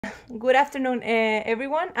Good afternoon,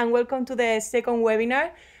 everyone, and welcome to the second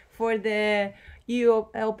webinar for the EU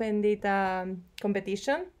Open Data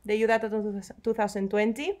competition, the EU Datathon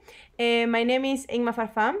 2020. My name is Ingma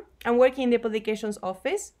Farfan. I'm working in the Publications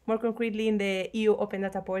Office, more concretely in the EU Open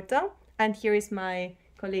Data Portal, and here is my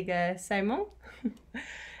colleague Simon.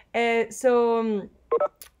 In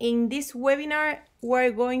this webinar,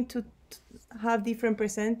 we're going to have different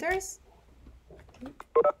presenters.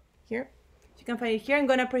 Here. You can find it here. I'm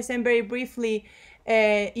going to present very briefly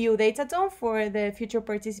EU Datathon for the future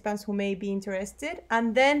participants who may be interested.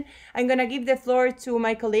 And then I'm going to give the floor to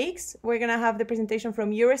my colleagues. We're going to have the presentation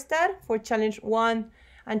from Eurostat for Challenge 1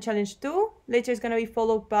 and Challenge 2. Later it's going to be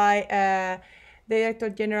followed by the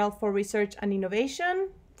Directorate-General for Research and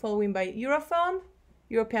Innovation, following by Eurofound,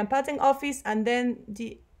 European Patent Office, and then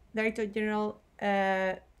the Directorate-General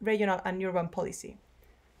Regional and Urban Policy.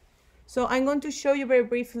 So I'm going to show you very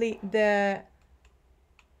briefly the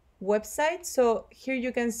website. So here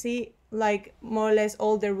you can see like more or less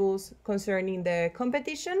all the rules concerning the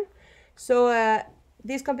competition. So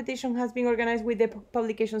this competition has been organized with the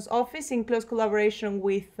Publications Office in close collaboration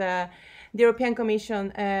with the European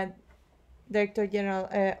Commission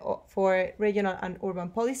Director-General for Regional and Urban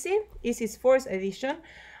Policy. It's its 4th edition,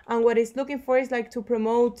 and what it's looking for is like to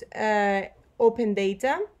promote open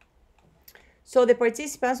data. So the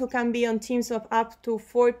participants, who can be on teams of up to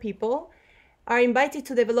 4 people, are invited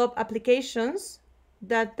to develop applications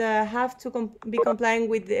that have to be compliant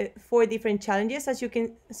with the 4 different challenges, as you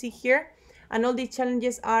can see here. And all these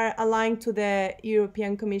challenges are aligned to the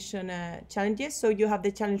European Commission challenges. So you have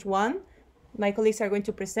the Challenge 1, my colleagues are going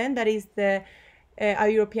to present, that is the a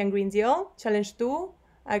European Green Deal. Challenge 2,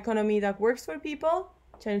 economy that works for people.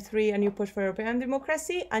 Challenge 3, a new push for European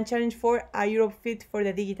democracy. And Challenge 4, a Europe fit for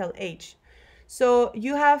the digital age. So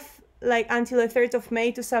you have like until the 3rd of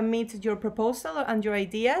May to submit your proposal and your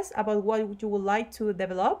ideas about what you would like to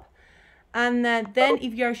develop. And then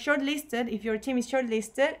if you are shortlisted, if your team is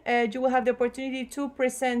shortlisted, you will have the opportunity to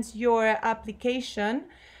present your application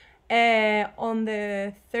on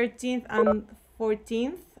the 13th and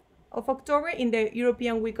 14th of October in the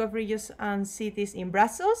European Week of Regions and Cities in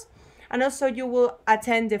Brussels. And also you will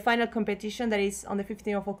attend the final competition that is on the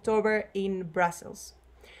 15th of October in Brussels.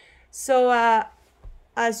 So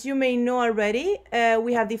as you may know already,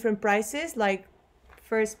 we have different prizes like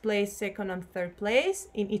 1st place, 2nd and 3rd place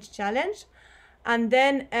in each challenge. And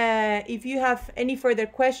then if you have any further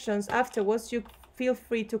questions afterwards, you feel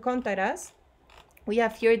free to contact us. We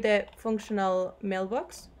have here the functional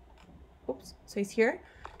mailbox. Oops, so it's here.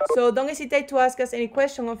 So don't hesitate to ask us any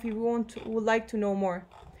question if you would like to know more.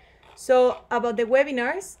 So about the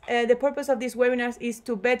webinars, the purpose of these webinars is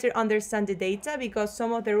to better understand the data, because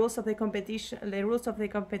some of the rules of the competition,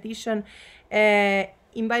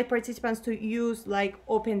 invite participants to use like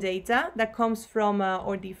open data that comes from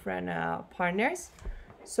our different partners.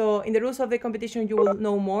 So in the rules of the competition, you will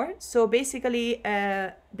know more. So basically,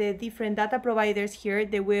 the different data providers here,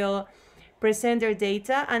 they will present their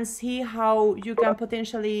data and see how you can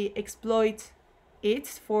potentially exploit it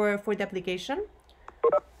for the application.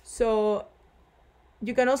 So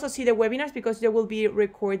you can also see the webinars because they will be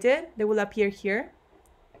recorded. They will appear here.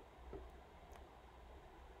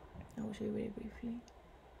 I will show you very briefly.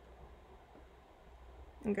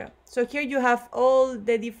 Okay, so here you have all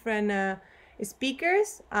the different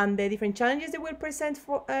speakers and the different challenges they will present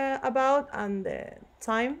for about and the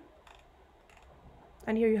time.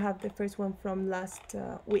 And here you have the first one from last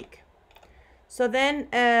week. So then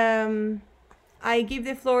I give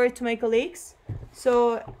the floor to my colleagues.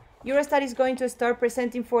 So Eurostat is going to start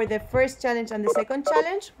presenting for the 1st challenge and the 2nd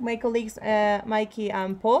challenge, my colleagues Mikey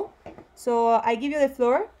and Paul. So I give you the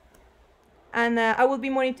floor, and I will be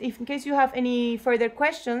monitoring. If in case you have any further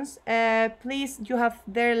questions, please, you have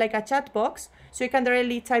there like a chat box, so you can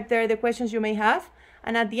directly type there the questions you may have.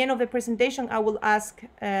 And at the end of the presentation, I will ask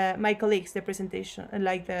my colleagues the presentation,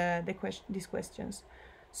 like these questions.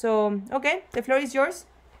 So, okay, the floor is yours.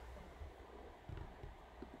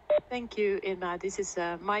 Thank you, Inma. This is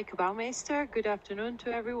Mike Bouwmeester. Good afternoon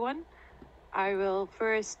to everyone. I will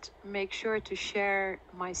first make sure to share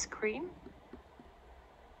my screen.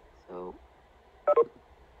 So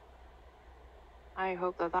I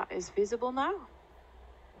hope that that is visible now.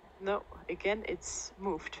 No, again, it's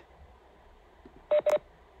moved.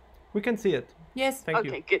 We can see it. Yes. Thank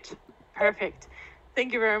you. Okay, good. Perfect.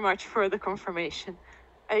 Thank you very much for the confirmation.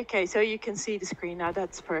 Okay, so you can see the screen now.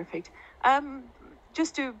 That's perfect.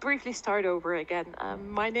 Just to briefly start over again,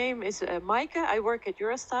 my name is Maaike. I work at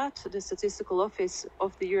Eurostat, the Statistical Office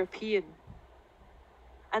of the European.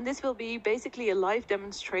 And this will be basically a live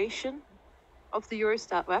demonstration of the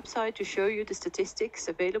Eurostat website to show you the statistics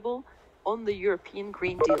available on the European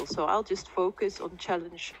Green Deal. So I'll just focus on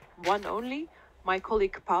challenge 1 only. My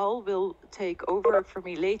colleague Paul will take over for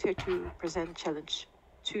me later to present challenge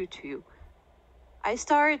 2 to you. I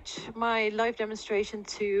start my live demonstration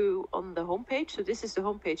on the homepage. So this is the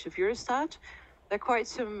homepage of Eurostat. There are quite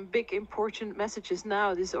some big important messages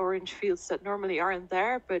now, these orange fields that normally aren't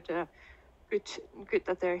there, but good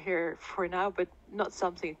that they're here for now, but not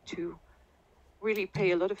something to really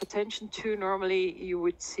pay a lot of attention to. Normally you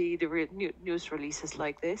would see the news releases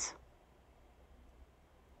like this.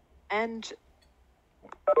 And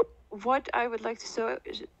what I would like to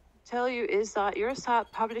tell you is that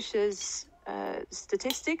Eurostat publishes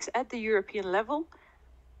statistics at the European level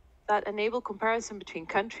that enable comparison between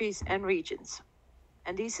countries and regions.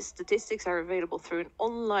 And these statistics are available through an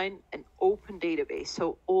online and open database.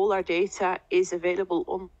 So all our data is available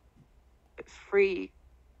on free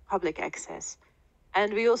public access.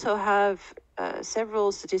 And we also have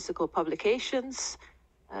several statistical publications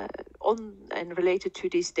on and related to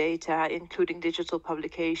these data, including digital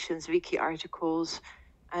publications, wiki articles,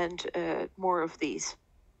 and more of these.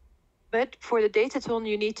 But for the Datathon,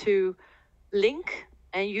 you need to link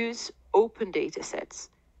and use open datasets.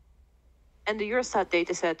 And the Eurostat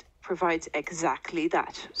dataset provides exactly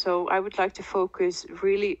that. So I would like to focus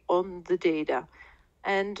really on the data.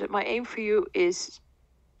 And my aim for you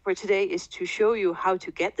for today is to show you how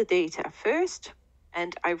to get the data first.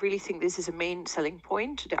 And I really think this is a main selling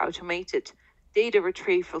point, the automated data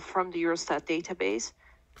retrieval from the Eurostat database.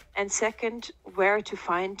 And second, where to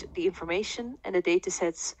find the information and the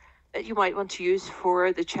datasets that you might want to use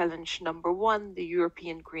for the challenge number 1, the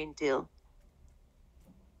European Green Deal.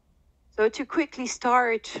 So to quickly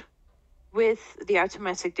start with the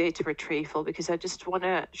automatic data retrieval, because I just want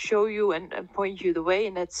to show you and point you the way,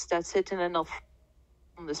 and that's it, and then I'll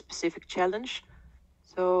on the specific challenge.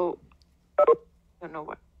 So I don't know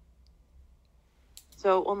what.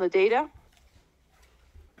 So on the data,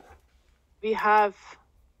 we have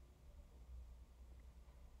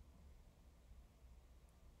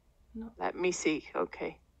let me see.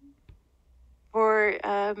 Okay. For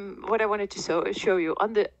what I wanted to show you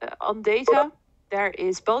on data, there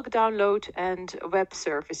is bulk download and web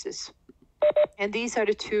services, and these are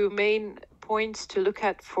the 2 main points to look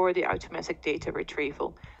at for the automatic data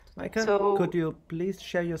retrieval. Maika, so, could you please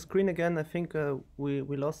share your screen again? I think we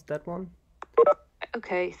lost that one.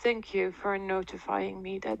 Okay, thank you for notifying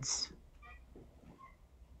me. That's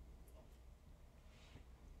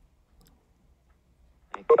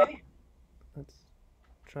okay. Let's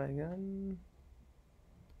try again.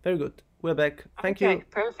 Very good. We're back. Thank you. Okay,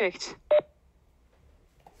 perfect.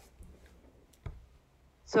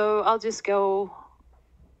 So I'll just go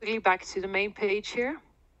really back to the main page here.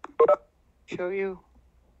 Show you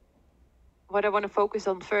what I want to focus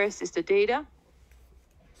on first is the data.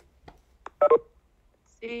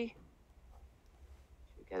 Let's see.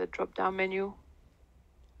 Should get a drop-down menu.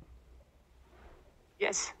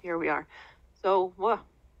 Yes, here we are. So,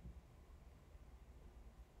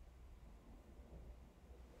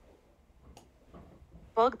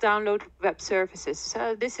 bulk download web services.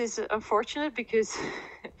 This is unfortunate because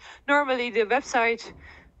normally the website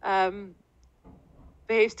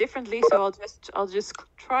behaves differently. So I'll just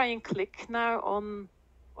try and click now on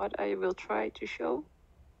what I will try to show.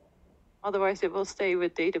 Otherwise, it will stay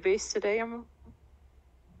with database today. I'm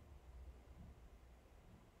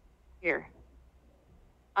here.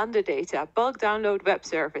 Under data, bulk download web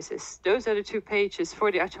services. Those are the 2 pages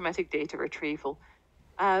for the automatic data retrieval.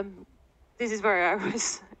 This is where I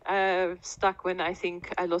was stuck when I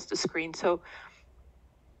think I lost the screen. So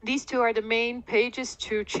these 2 are the main pages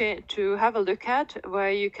to have a look at,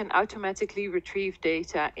 where you can automatically retrieve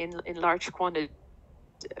data in large quantities.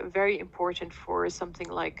 Very important for something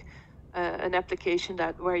like an application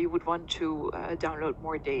where you would want to download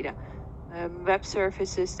more data. Web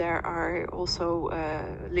services, there are also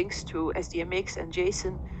links to SDMX and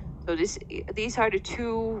JSON. So these are the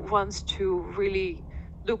 2 ones to really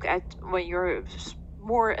look at when you're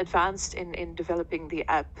more advanced in developing the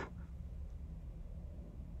app.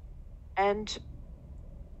 And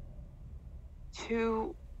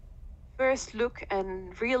to first look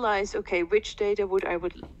and realize, okay, which data I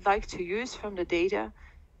would like to use from the data,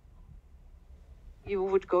 you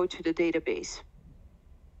would go to the database.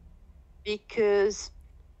 Because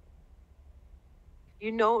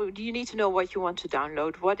you need to know what you want to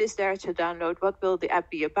download. What is there to download? What will the app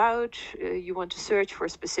be about? You want to search for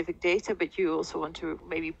specific data, but you also want to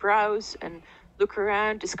maybe browse and look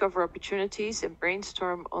around, discover opportunities, and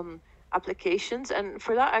brainstorm on applications. And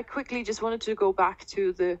for that, I quickly just wanted to go back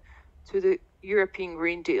to the European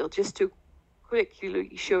Green Deal, just to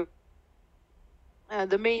quickly show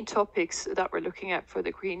the main topics that we're looking at for the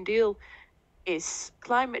Green Deal is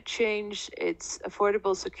climate change, it's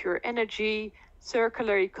affordable, secure energy,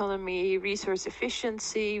 circular economy, resource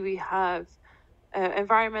efficiency. We have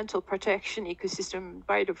environmental protection, ecosystem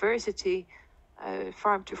biodiversity,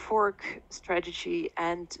 farm to fork strategy,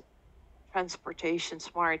 and transportation,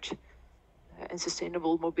 smart and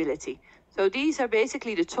sustainable mobility. So these are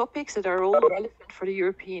basically the topics that are all relevant for the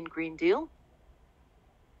European Green Deal.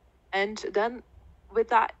 And then with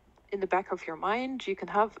that in the back of your mind, you can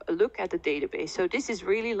have a look at the database. So this is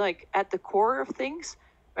really like at the core of things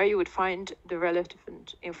where you would find the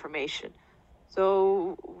relevant information.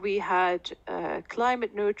 So we had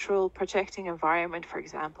climate neutral, protecting environment, for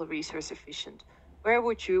example, resource efficient. Where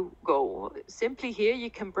would you go? Simply here, you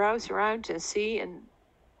can browse around and see and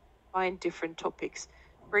find different topics.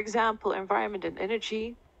 For example, environment and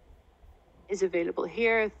energy is available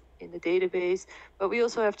here in the database, but we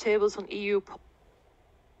also have tables on EU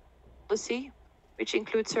policy, which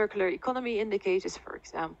include circular economy indicators, for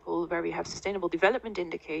example, where we have sustainable development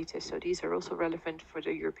indicators. So these are also relevant for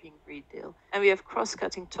the European Green Deal. And we have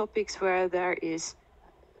cross-cutting topics where there is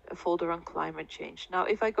a folder on climate change. Now,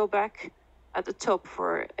 if I go back at the top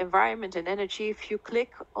for environment and energy, if you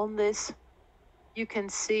click on this, you can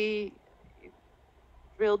see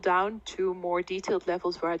drill down to more detailed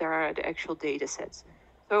levels where there are the actual data sets.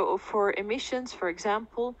 So for emissions, for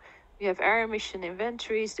example, we have air emission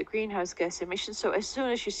inventories, the greenhouse gas emissions. So as soon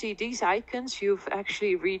as you see these icons, you've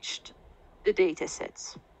actually reached the data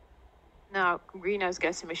sets. Now, greenhouse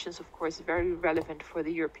gas emissions, of course, is very relevant for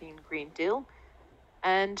the European Green Deal.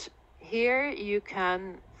 And here you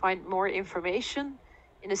can find more information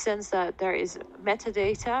in the sense that there is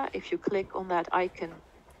metadata. If you click on that icon,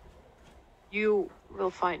 you will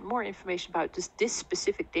find more information about this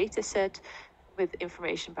specific data set with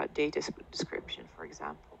information about data description, for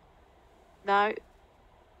example. Now,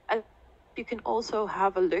 you can also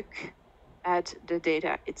have a look at the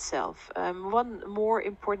data itself. One more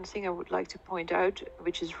important thing I would like to point out,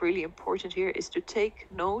 which is really important here, is to take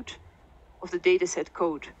note of the dataset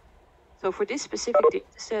code. So for this specific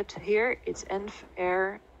dataset here, it's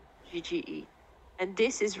ENV-RGGE. And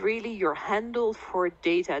this is really your handle for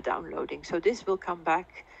data downloading. So this will come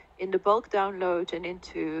back in the bulk download and in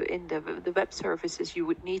the web services. You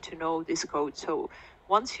would need to know this code. So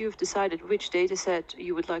once you've decided which dataset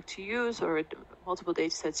you would like to use, or multiple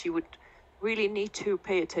datasets, you would really need to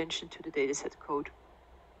pay attention to the dataset code.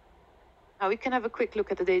 Now we can have a quick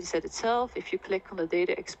look at the dataset itself. If you click on the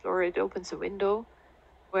Data Explorer, it opens a window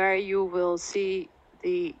where you will see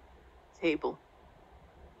the table.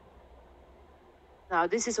 Now,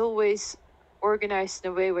 this is always organized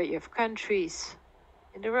in a way where you have countries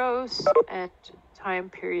in the rows and time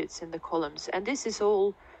periods in the columns. And this is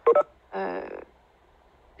all,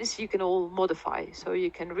 this you can all modify. So you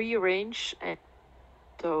can rearrange and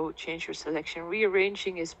so change your selection.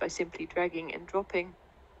 Rearranging is by simply dragging and dropping.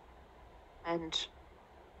 And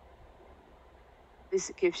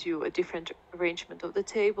this gives you a different arrangement of the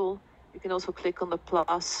table. You can also click on the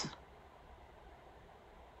plus.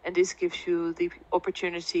 And this gives you the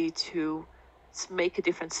opportunity to make a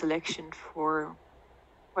different selection for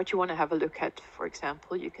what you want to have a look at. For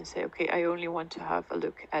example, you can say, okay, I only want to have a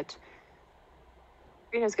look at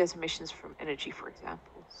greenhouse gas emissions from energy, for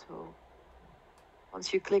example. So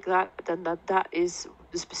once you click that, then that is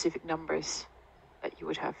the specific numbers that you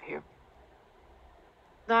would have here.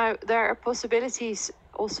 Now, there are possibilities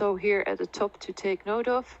also here at the top to take note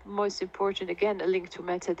of. Most important, again, a link to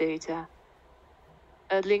metadata,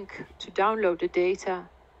 a link to download the data,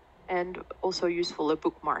 and also useful a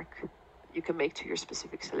bookmark you can make to your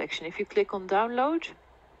specific selection. If you click on download,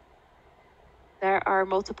 there are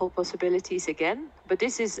multiple possibilities again, but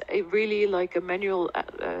this is really like a manual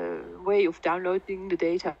way of downloading the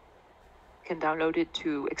data. You can download it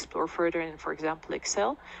to explore further in, for example,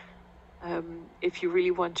 Excel. If you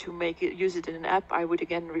really want to use it in an app, I would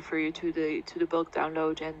again refer you to the bulk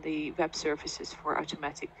download and the web services for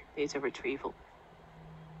automatic data retrieval.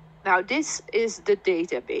 Now, this is the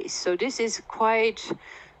database. So this is quite,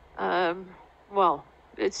 well,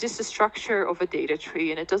 it's just a structure of a data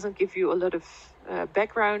tree, and it doesn't give you a lot of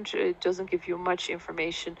background. It doesn't give you much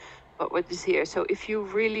information about what is here. So if you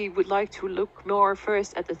really would like to look more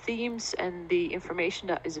first at the themes and the information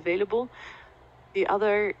that is available, the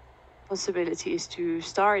other possibility is to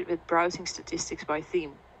start with browsing statistics by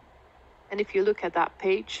theme. And if you look at that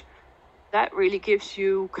page, that really gives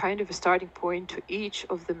you kind of a starting point to each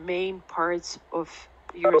of the main parts of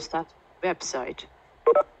the Eurostat website.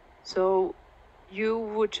 So you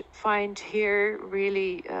would find here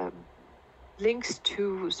really links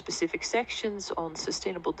to specific sections on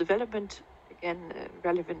sustainable development, again,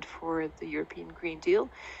 relevant for the European Green Deal.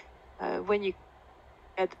 When you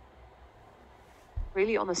get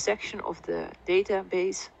really on a section of the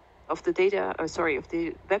database, of the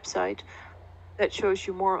website that shows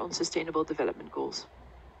you more on sustainable development goals.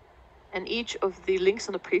 And each of the links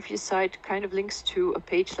on the previous site kind of links to a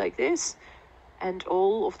page like this. And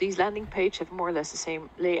all of these landing pages have more or less the same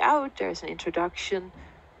layout. There's an introduction,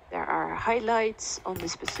 there are highlights on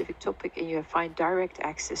this specific topic, and you find direct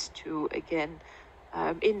access to, again,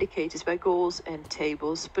 indicators by goals and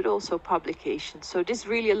tables, but also publications. So this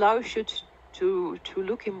really allows you to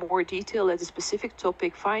look in more detail at a specific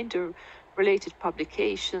topic, find the related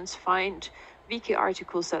publications, find wiki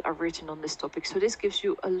articles that are written on this topic. So this gives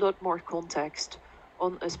you a lot more context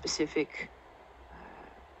on a specific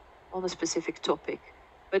topic.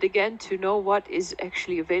 But again, to know what is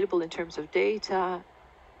actually available in terms of data,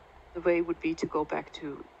 the way would be to go back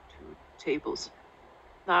to tables.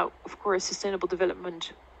 Now, of course, sustainable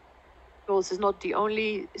development goals is not the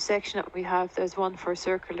only section that we have. There's one for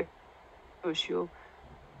circular, shows you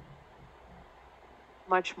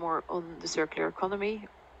much more on the circular economy,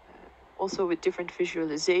 also with different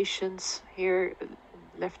visualizations. Here, on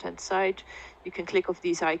the left-hand side, you can click off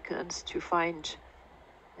these icons to find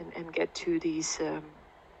and get to these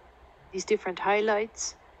different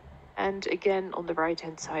highlights. And again, on the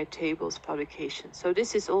right-hand side, tables, publications. So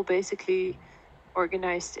this is all basically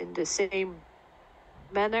organized in the same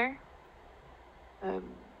manner.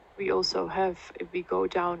 We also have, if we go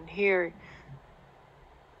down here,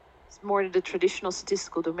 it's more the traditional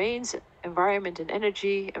statistical domains, environment and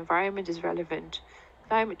energy. Environment is relevant.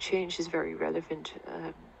 Climate change is very relevant,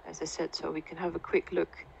 as I said, so we can have a quick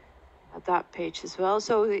look at that page as well.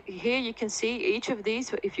 So here you can see each of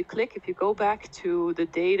these. If you go back to the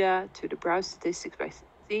data, to the browse statistics by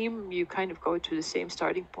theme, you kind of go to the same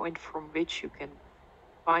starting point from which you can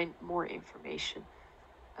find more information.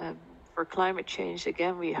 For climate change,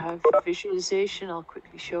 again, we have visualization. I'll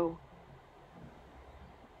quickly show.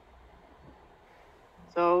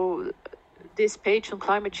 So this page on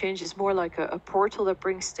climate change is more like a portal that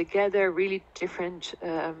brings together really different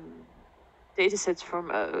datasets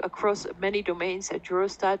from across many domains at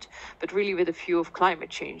Eurostat, but really with a view of climate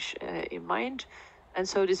change in mind. And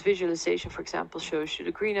so this visualization, for example, shows you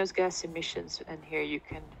the greenhouse gas emissions, and here you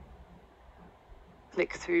can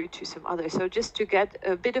click through to some others. So just to get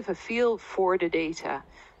a bit of a feel for the data.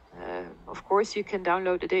 Of course, you can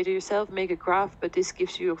download the data yourself, make a graph, but this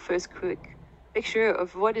gives you a first quick picture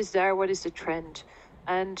of what is there, what is the trend.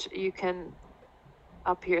 And you can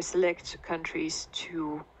up here select countries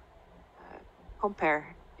to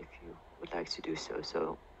compare if you would like to do so.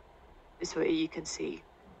 So this way you can see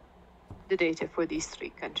the data for these 3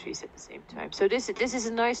 countries at the same time. So this is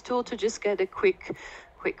a nice tool to just get a quick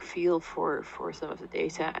feel for some of the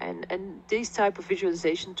data. And these type of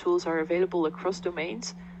visualization tools are available across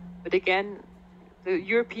domains. But again, the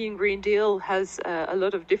European Green Deal has a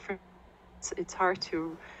lot of different, it's hard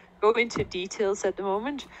to go into details at the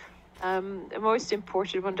moment. The most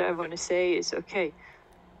important one that I want to say is, okay,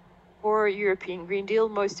 for European Green Deal,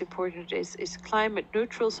 most important is climate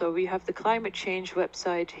neutral. So we have the climate change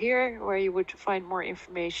website here, where you would find more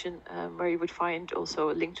information, where you would find also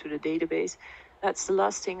a link to the database. That's the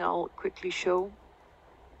last thing I'll quickly show.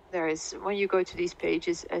 There is, when you go to these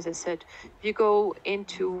pages, as I said, if you go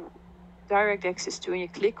into direct access to and you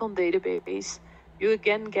click on database, you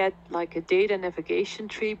again get like a data navigation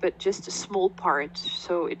tree, but just a small part.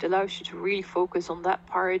 So it allows you to really focus on that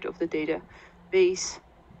part of the database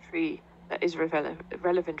tree that is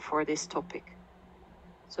relevant for this topic.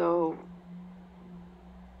 So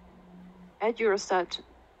at Eurostat,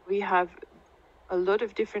 we have a lot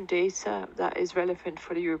of different data that is relevant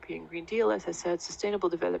for the European Green Deal. As I said, sustainable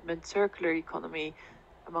development, circular economy,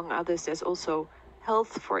 among others. There's also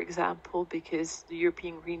health, for example, because the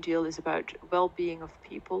European Green Deal is about well-being of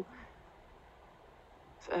people.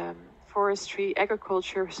 Forestry,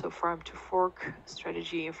 agriculture, so farm to fork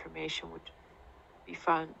strategy information would be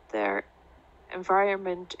found there.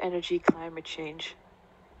 Environment, energy, climate change.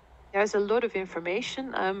 There's a lot of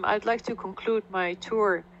information. I'd like to conclude my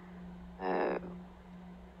tour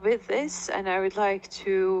with this, and I would like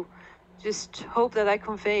to just hope that I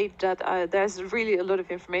conveyed that there's really a lot of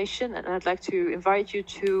information, and I'd like to invite you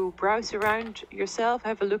to browse around yourself,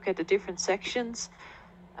 have a look at the different sections.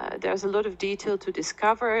 There's a lot of detail to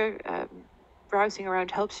discover. Browsing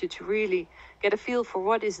around helps you to really get a feel for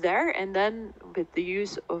what is there, and then with the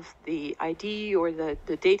use of the ID or the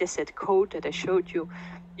dataset code that I showed you,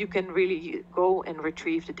 you can really go and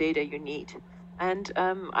retrieve the data you need. And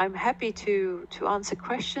I'm happy to answer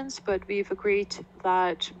questions, but we've agreed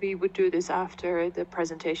that we would do this after the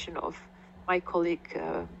presentation of my colleague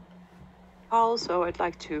Paul. So I'd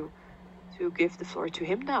like to give the floor to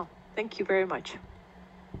him now. Thank you very much.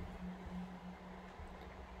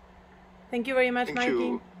 Thank you very much, Thank Mikey.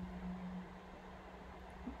 you.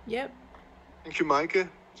 Yep. Thank you, Maaike.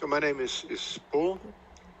 So my name is Paul.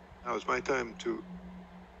 Now it's my time to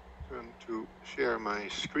turn to share my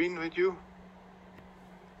screen with you.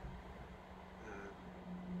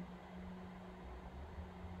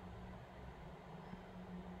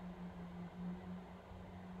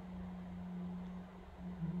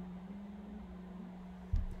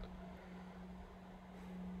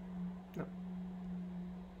 No.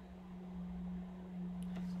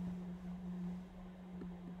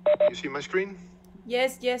 You see my screen?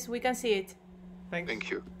 Yes, yes, we can see it. Thanks. Thank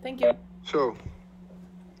you. Thank you. So,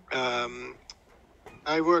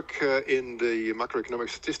 I work in the Macroeconomic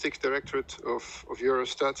Statistics Directorate of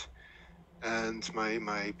Eurostat, and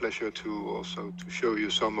my pleasure to also to show you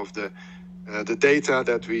some of the data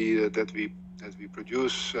that we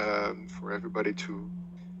produce for everybody to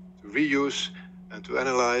reuse and to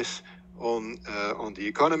analyze on the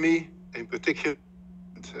economy in particular,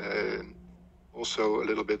 and also a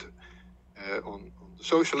little bit on the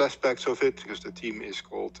social aspects of it, because the team is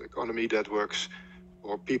called Economy That Works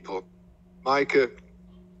for People. Maaike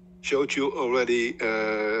showed you already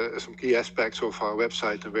some key aspects of our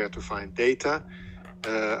website and where to find data.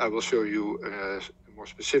 I will show you more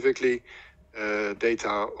specifically data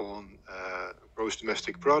on gross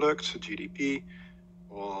domestic product, GDP,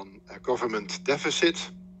 on government deficit,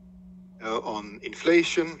 on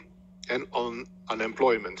inflation, and on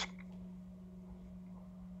unemployment.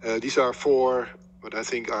 These are four what I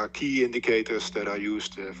think are key indicators that are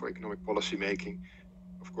used for economic policy making.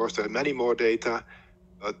 Of course, there are many more data,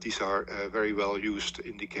 but these are very well used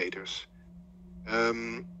indicators.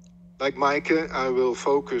 Like Maaike, I will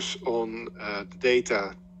focus on the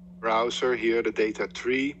data browser here, the data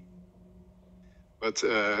tree. But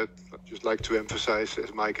I'd just like to emphasize,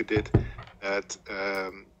 as Maaike did, that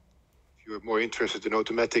if you're more interested in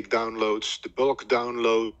automatic downloads, the bulk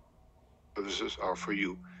download services are for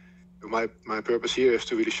you. So my purpose here is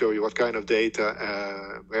to really show you what kind of data,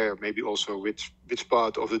 where maybe also which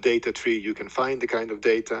part of the data tree you can find the kind of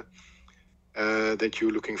data that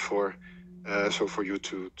you're looking for, so for you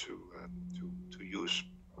to use.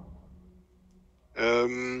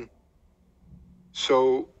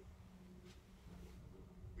 So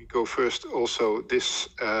we go first also this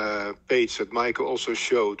page that Maaike also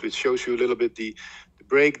showed, which shows you a little bit the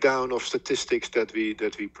breakdown of statistics that we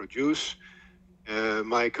produce.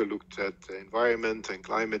 Maaike looked at environment and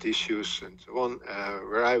climate issues and so on,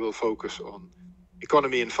 where I will focus on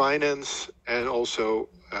economy and finance, and also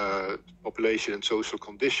population and social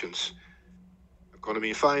conditions. Economy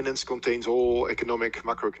and finance contains all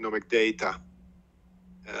macroeconomic data,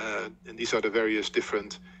 and these are the various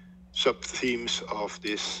different sub-themes of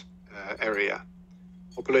this area.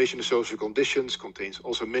 Population and social conditions contains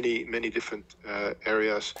also many different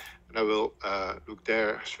areas, and I will look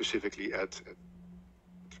there specifically at.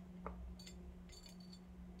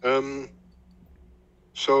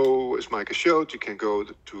 So as Maaike showed, you can go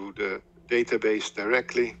to the database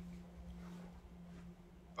directly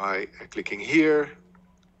by clicking here.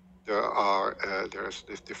 There's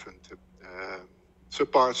different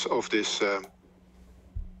subparts of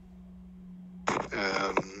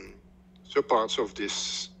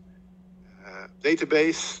this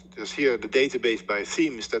database. There's here the database by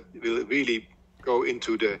themes that will really go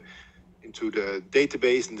into the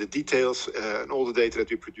database and the details, and all the data that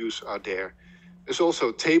we produce are there. There's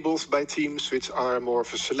also tables by themes, which are more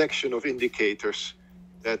of a selection of indicators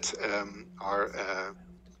that are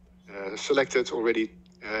selected already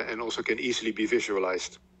and also can easily be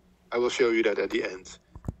visualized. I will show you that at the end.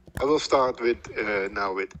 I will start with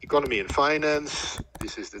now with economy and finance.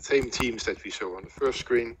 This is the same themes that we saw on the first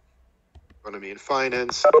screen. Economy and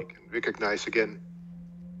finance. You can recognize again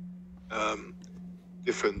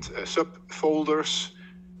different subfolders.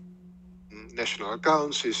 National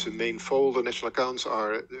accounts is the main folder. National accounts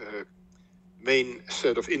are the main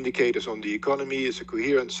set of indicators on the economy. It's a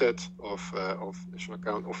coherent set of national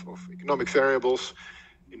account of economic variables,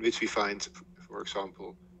 in which we find, for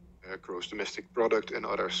example, gross domestic product and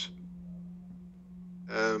others.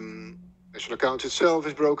 National accounts itself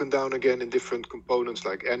is broken down again in different components,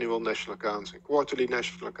 like annual national accounts and quarterly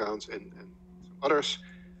national accounts and some others.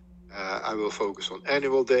 I will focus on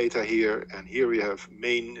annual data here, and here we have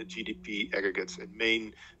main GDP aggregates, and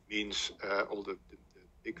main means all the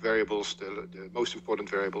big variables, the most important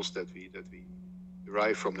variables that we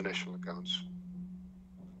derive from the national accounts.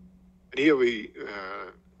 And here we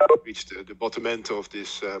reached the bottom end of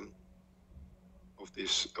this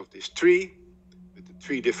tree with the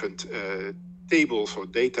 3 different tables or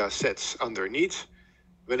data sets underneath.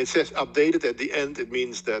 When it says updated at the end, it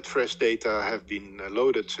means that fresh data have been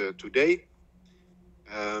loaded today.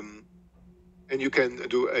 And you can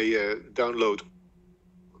do a download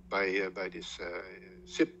by this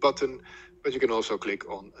zip button, but you can also click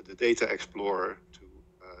on the Data Explorer to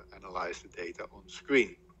analyze the data on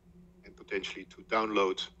screen and potentially to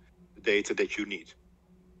download the data that you need.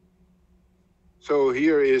 So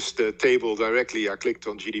here is the table directly. I clicked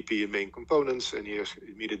on GDP and main components, and here's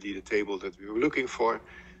immediately the table that we were looking for.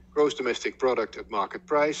 Gross domestic product at market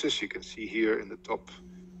prices. You can see here in the top,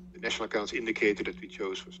 the national accounts indicator that we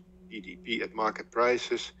chose was GDP at market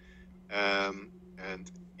prices. And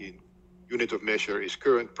in unit of measure is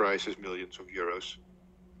current prices, millions of euros.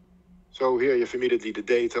 So here you have immediately the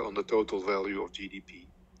data on the total value of GDP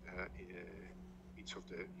in each of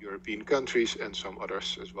the European countries and some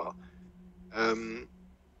others as well.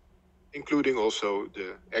 Including also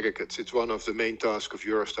the aggregates. It's one of the main tasks of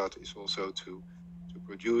Eurostat is also to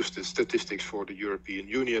produce the statistics for the European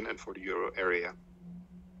Union and for the Euro area.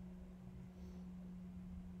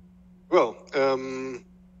 Well,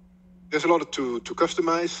 there's a lot to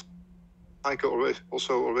customize. Heike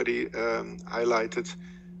also already highlighted.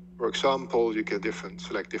 For example, you can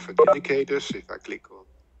select different indicators. If I click on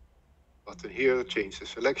the button here, change the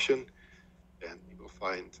selection, then you will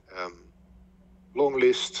find long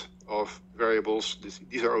list of variables.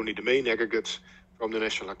 These are only the main aggregates from the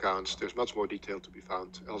national accounts. There's much more detail to be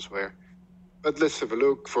found elsewhere. But let's have a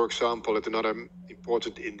look, for example, at another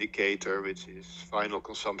important indicator, which is final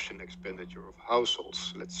consumption expenditure of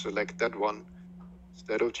households. Let's select that one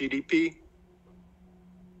instead of GDP.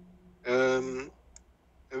 And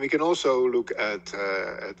we can also look at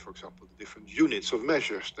for example, the different units of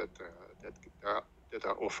measures that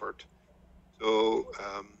are offered. So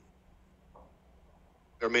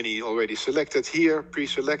there are many already selected here,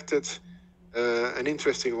 pre-selected. An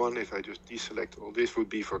interesting one, if I just deselect all this, would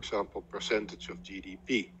be, for example, percentage of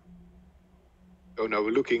GDP. So now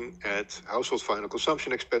we're looking at household final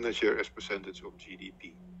consumption expenditure as percentage of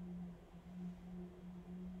GDP.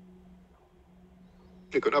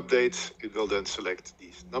 Click on update, it will then select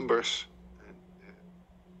these numbers, and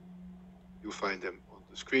you'll find them on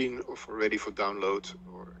the screen or ready for download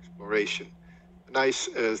or exploration. A nice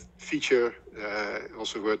feature,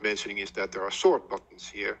 also worth mentioning, is that there are sort buttons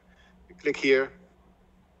here. You click here,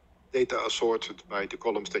 data are sorted by the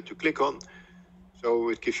columns that you click on. So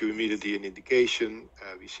it gives you immediately an indication.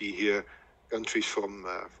 We see here countries from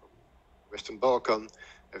Western Balkan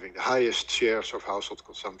having the highest shares of household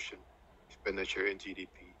consumption expenditure in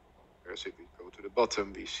GDP. Whereas if we go to the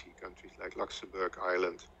bottom, we see countries like Luxembourg,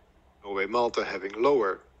 Ireland, Norway, Malta having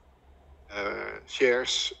lower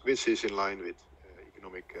shares, which is in line with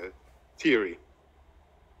economic theory.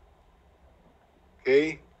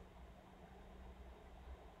 Okay.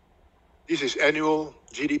 This is annual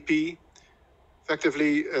GDP.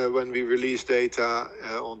 Effectively, when we release data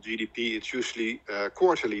on GDP, it's usually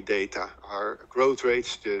quarterly data. Our growth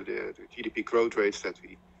rates, the GDP growth rates that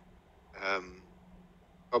we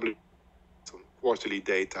publish on quarterly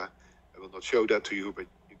data. I will not show that to you, but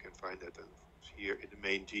you can find that here in the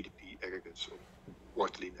main GDP aggregates of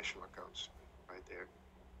quarterly national accounts. Right there,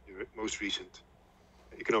 the most recent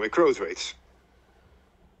economic growth rates.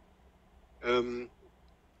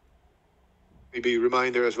 Maybe a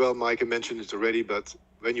reminder as well, Mike mentioned it already, but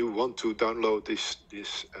when you want to download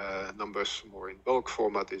these numbers more in bulk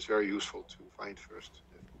format, it's very useful to find first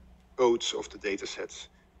the codes of the data sets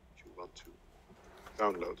that you want to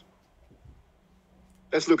download.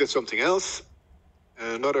 Let's look at something else.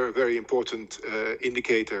 Another very important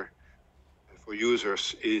indicator for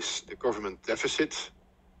users is the government deficit.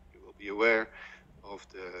 You will be aware of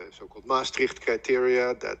the so-called Maastricht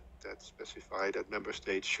criteria that specify that member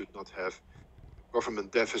states should not have a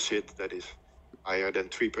government deficit that is higher than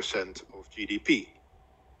 3% of GDP.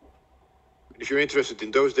 And if you're interested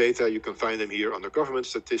in those data, you can find them here under government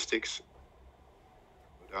statistics.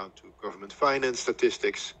 Go down to government finance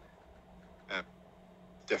statistics,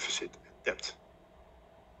 deficit and debt.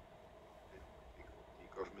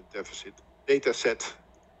 The government deficit data set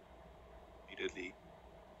immediately.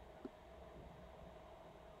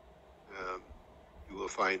 You will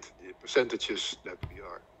find the percentages that we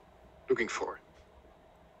are looking for.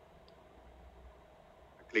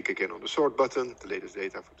 I click again on the sort button, the latest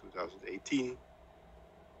data for 2018.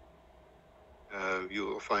 You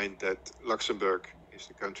will find that Luxembourg is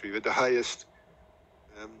the country with the highest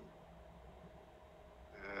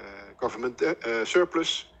government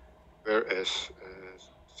surplus, whereas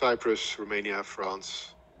Cyprus, Romania,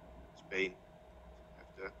 France, Spain have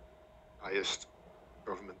the highest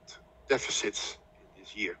government deficits in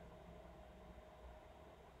this year.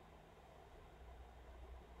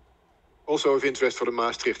 Also of interest for the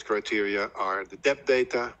Maastricht criteria are the debt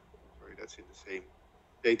data. Sorry, that's in the same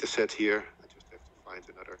data set here. I just have to find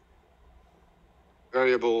another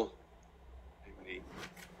variable, namely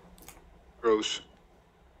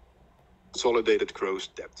consolidated gross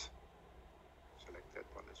debt. Select that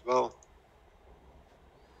one as well.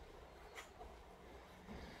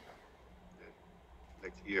 Then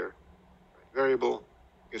select here variable.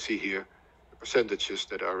 You can see here the percentages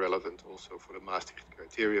that are relevant also for the Maastricht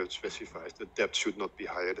criteria. It specifies that debt should not be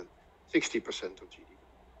higher than 60% of GDP.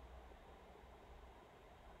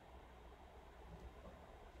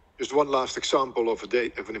 Just one last example of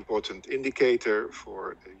an important indicator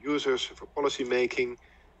for users, for policy making.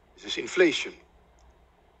 This is inflation.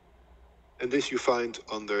 And this you find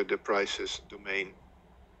under the prices domain,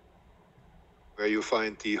 where you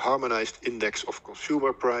find the harmonized index of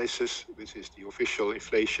consumer prices, which is the official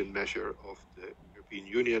inflation measure of the European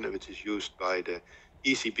Union, and which is used by the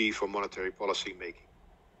ECB for monetary policy making.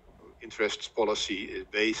 So interest policy is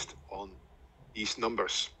based on these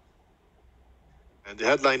numbers. And the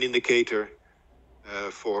headline indicator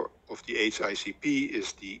of the HICP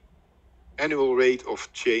is the annual rate of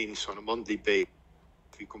change on a monthly basis.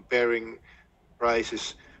 We're comparing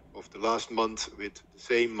prices of the last month with the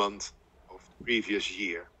same month of the previous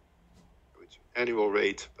year. So it's annual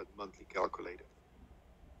rate, but monthly calculated.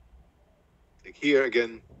 Click here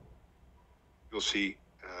again. You'll see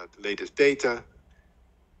the latest data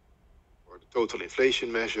for the total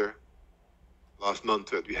inflation measure. Last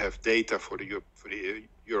month we have data for the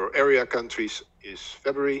Euro area countries is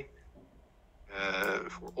February.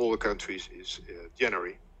 For all the countries is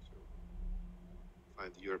January. So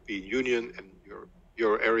find the European Union and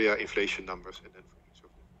Euro area inflation numbers, and then for each of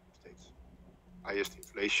the states. Highest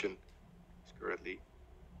inflation is currently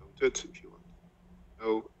noted, if you want to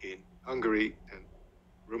know, in Hungary and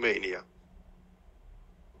Romania.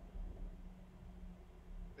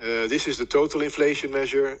 This is the total inflation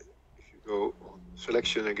measure. If you go on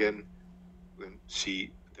selection again, you can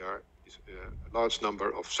see there is a large number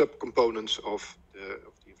of subcomponents of the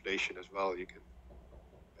inflation as well. You can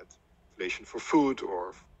add inflation for food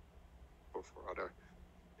or for other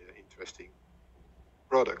interesting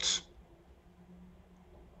products.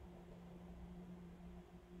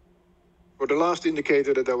 For the last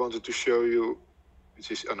indicator that I wanted to show you, which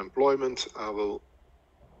is unemployment, I will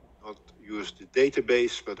not use the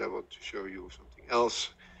database, but I want to show you something else,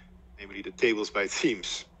 namely the tables by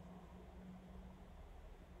themes.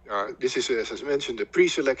 This is, as I mentioned, a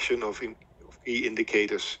pre-selection of key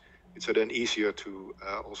indicators, which are then easier to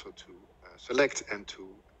also to select and to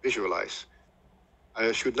visualize.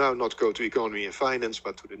 I should now not go to economy and finance,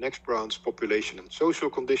 but to the next branch, population and social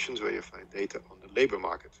conditions, where you find data on the labor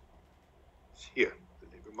market. It's here, the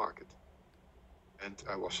labor market. And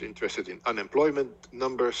I was interested in unemployment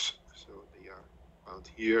numbers, so they are found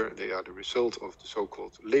here. They are the result of the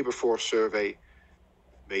so-called labor force survey.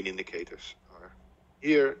 Main indicators are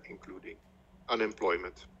here, including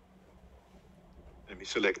unemployment. Let me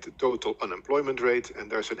select the total unemployment rate, and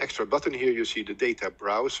there's an extra button here. You see the data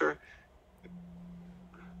browser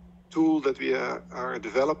tool that we are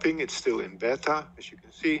developing. It's still in beta, as you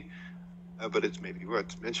can see, but it's maybe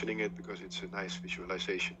worth mentioning it because it's a nice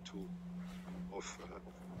visualization tool of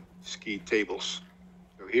key tables.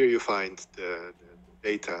 So here you find the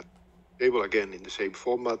data table again in the same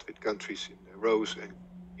format with countries in the rows and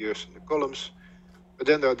years in the columns. But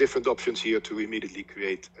then there are different options here to immediately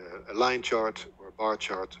create a line chart or a bar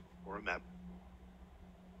chart or a map.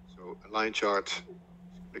 So a line chart,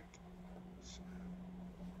 click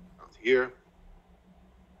here.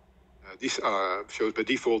 These shows by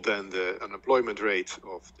default then the unemployment rate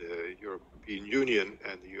of the European Union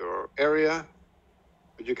and the Euro area.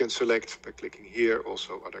 But you can select by clicking here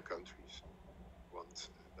also other countries. You want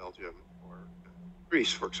Belgium or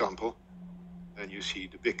Greece, for example. And you see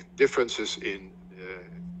the big differences in the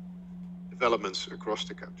developments across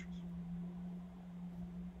the countries.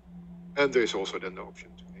 And there's also then the option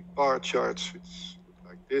to make bar charts, which look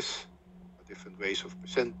like this. Different ways of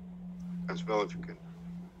percent as well, if you can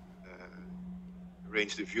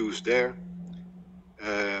arrange the views there.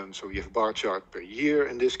 So you have a bar chart per year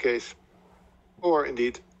in this case, or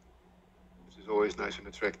indeed, this is always nice and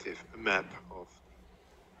attractive, a map of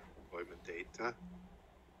the employment data.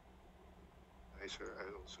 Nicer,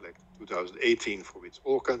 I will select 2018, for which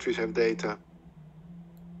all countries have data.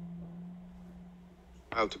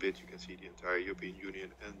 Out a bit, you can see the entire European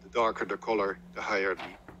Union, and the darker the color, the higher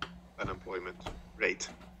the unemployment great.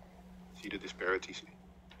 See the disparities in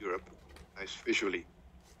Europe, nice visually.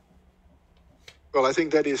 Well, I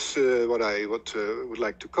think that is what I would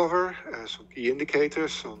like to cover. Some key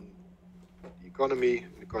indicators on the economy,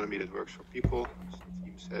 an economy that works for people, as the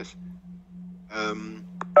theme says.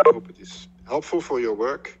 I hope it is helpful for your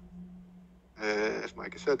work. As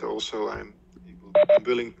Mike said, also I'm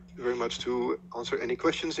willing very much to answer any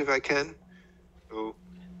questions if I can. So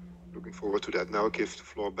looking forward to that. Now I give the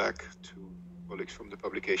floor back to colleagues from the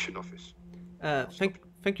publication office.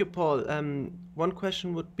 Thank you, Paul. One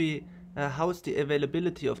question would be, how is the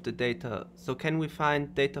availability of the data? So can we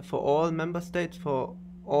find data for all member states, for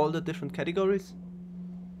all the different categories?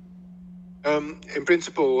 In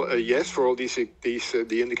principle, yes, for all these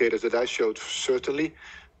the indicators that I showed, certainly.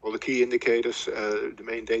 All the key indicators, the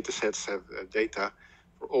main data sets have data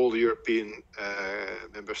for all the European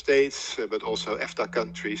member states, but also EFTA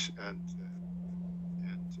countries and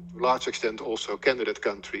to a large extent also candidate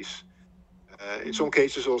countries. In some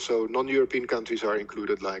cases also non-European countries are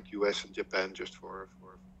included, like US and Japan, just for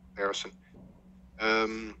comparison.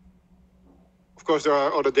 Of course, there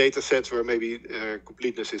are other data sets where maybe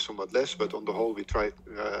completeness is somewhat less, but on the whole, we try.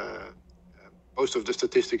 Most of the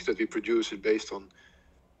statistics that we produce is based on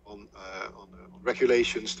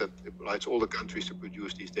regulations that obliges all the countries to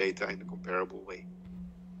produce these data in a comparable way.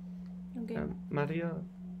 Okay. Maria,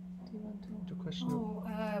 do you want to question?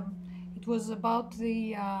 It was about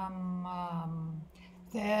the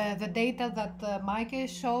data that Maike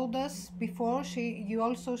showed us before. You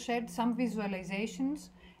also shared some visualizations.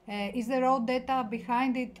 Is the raw data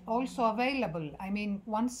behind it also available? I mean,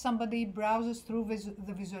 once somebody browses through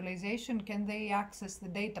the visualization, can they access the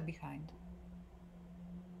data behind?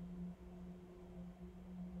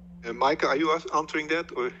 Maike, are you answering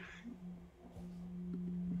that, or?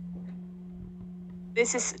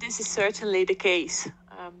 This is certainly the case.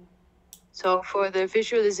 So for the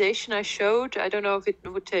visualization I showed, I don't know if it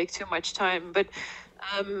would take too much time, but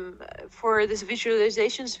for these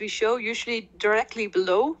visualizations we show, usually directly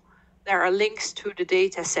below, there are links to the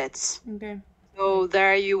data sets. Okay. So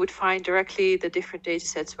there you would find directly the different data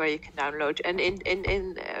sets where you can download. And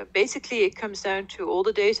basically it comes down to all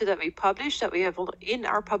the data that we publish, that we have in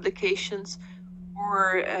our publications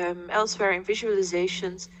or elsewhere in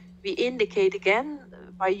visualizations. We indicate again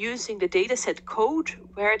by using the dataset code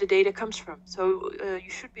where the data comes from. So you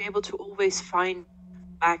should be able to always find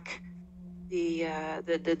back the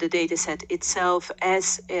dataset itself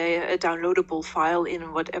as a downloadable file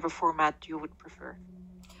in whatever format you would prefer.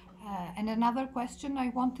 And another question I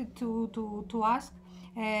wanted to ask: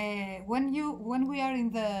 when we are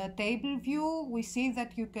in the table view, we see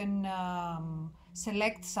that you can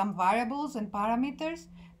select some variables and parameters.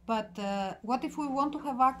 But what if we want to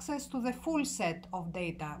have access to the full set of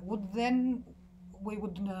data? We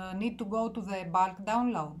would need to go to the bulk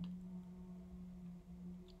download?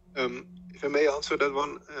 If I may answer that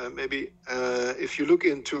one, maybe if you look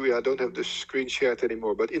into, I don't have the screen shared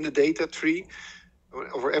anymore, but in the data tree,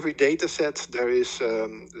 over every data set, there is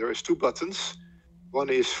two buttons. One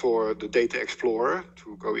is for the Data Explorer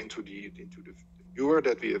to go into the viewer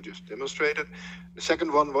that we have just demonstrated. The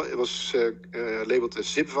second one was labeled as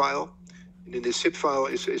zip file, and in this zip file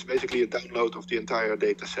is basically a download of the entire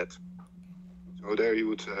data set. So there you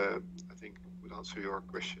would, I think, would answer your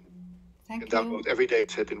question. Thank you can download every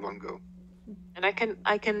data set in one go. And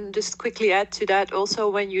I can just quickly add to that also,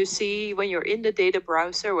 when you're in the data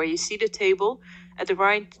browser where you see the table at the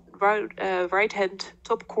right hand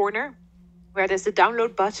top corner where there's the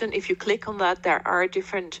download button, if you click on that, there are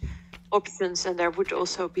different options, and there would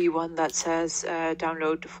also be one that says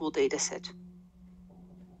download the full data set.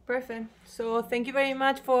 Perfect. So thank you very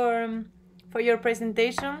much for your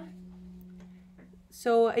presentation.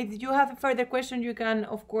 So if you have a further question, you can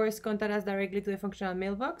of course contact us directly to the functional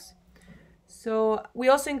mailbox. So we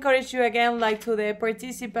also encourage you again, like to the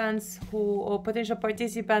participants or potential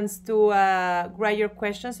participants, to write your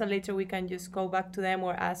questions, and later we can just go back to them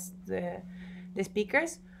or ask the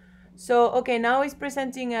speakers. So okay, now is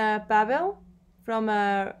presenting Pavel from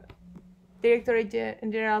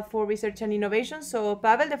Directorate-General for Research and Innovation. So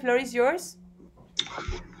Pavel, the floor is yours.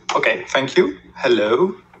 Okay, thank you.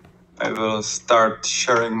 Hello. I will start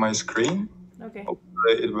sharing my screen. Okay.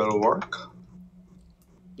 Hopefully it will work.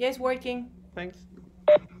 Yes, working. Thanks.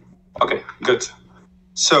 Okay, good.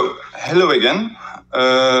 So, hello again.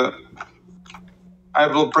 I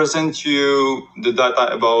will present you the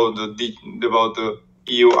data about the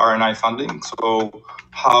EU R&I funding. So,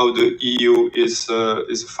 how the EU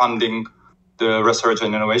is funding the research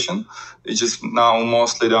and innovation. It is now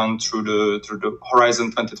mostly done through the Horizon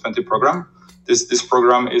 2020 program. This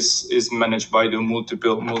program is managed by the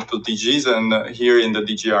multiple DGs, and here in the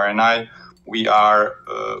DG R&I, we are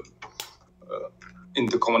in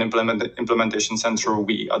the Common Implementation Center.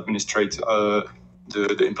 We administrate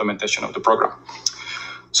the implementation of the program.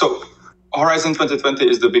 So Horizon 2020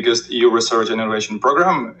 is the biggest EU research and innovation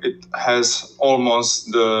program. It has almost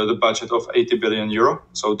the budget of 80 billion euro.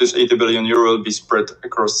 So this 80 billion euro will be spread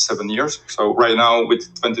across 7 years. So right now with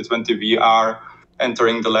 2020, we are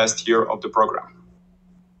entering the last year of the program.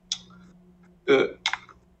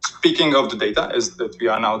 Speaking of the data, is that we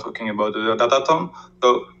are now talking about the Datathon.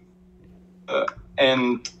 So,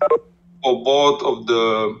 and for both of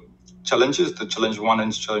the challenges, the challenge 1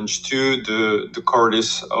 and challenge 2, the core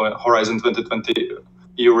is Horizon 2020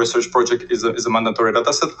 EU research project is a mandatory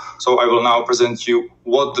dataset. So I will now present you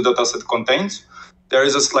what the dataset contains. There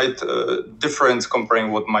is a slight difference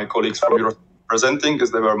comparing what my colleagues from Eurostat presenting,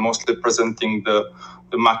 as they were mostly presenting the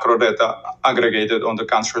macro data aggregated on the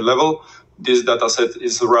country level. This dataset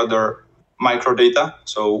is rather micro data.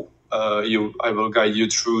 So I will guide you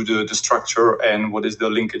through the structure and what is the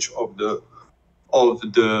linkage of the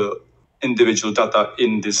individual data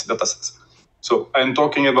in this dataset. So I'm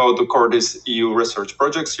talking about the Cordis EU research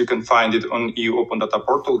projects. You can find it on EU Open Data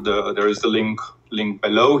Portal. There is the link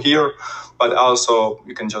below here, but also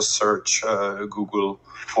you can just search Google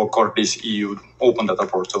for Cordis EU Open Data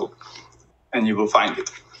Portal, and you will find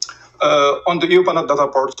it. On the EU Open Data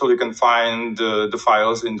Portal, you can find the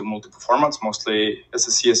files in the multiple formats, mostly as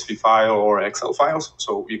a CSV file or Excel files.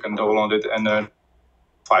 So you can download it and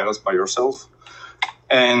files by yourself.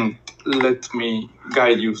 And let me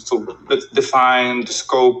guide you. So let's define the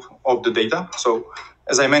scope of the data. So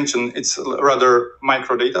as I mentioned, it's rather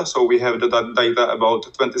micro data. So we have the data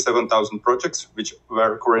about 27,000 projects, which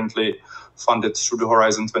were currently funded through the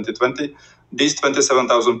Horizon 2020. These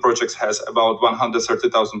 27,000 projects has about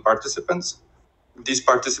 130,000 participants. These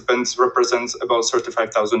participants represents about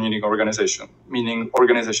 35,000 unique organizations, meaning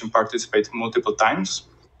organization participate multiple times.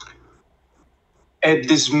 At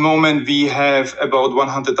this moment, we have about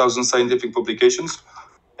 100,000 scientific publications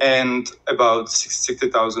and about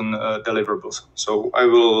 60,000 deliverables. So I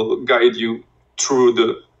will guide you through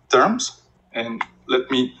the terms, and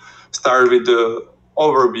let me start with the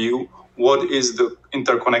overview. What is the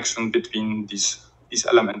interconnection between these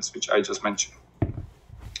elements, which I just mentioned?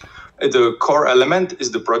 The core element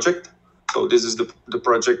is the project. So this is the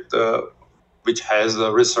project which has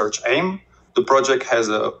a research aim. The project has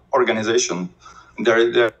an organization.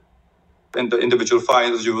 There, in the individual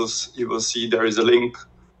files, you will see there is a link.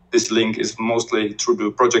 This link is mostly through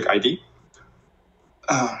the project ID.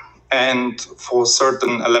 And for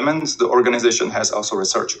certain elements, the organization has also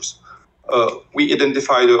researchers. We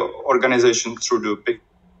identify the organization through the big.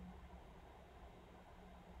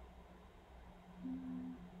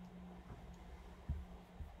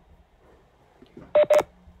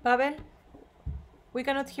 Pavel, we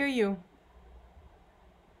cannot hear you.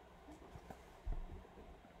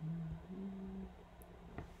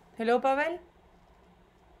 Hello, Pavel?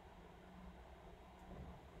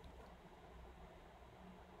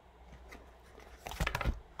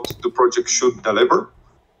 The project should deliver.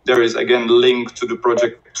 There is again link to the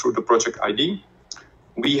project through the project ID.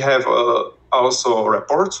 We have also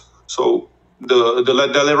reports. So the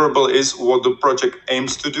deliverable is what the project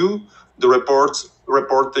aims to do. The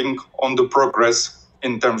reporting on the progress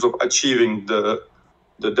in terms of achieving the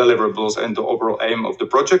deliverables and the overall aim of the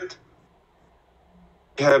project.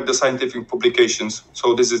 We have the scientific publications.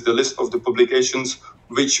 So this is the list of the publications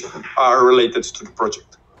which are related to the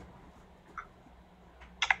project.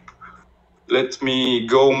 Let me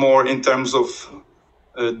go more in terms of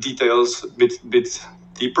details bit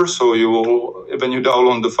deeper. So you will, when you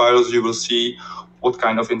download the files, you will see what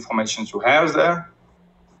kind of information you have there.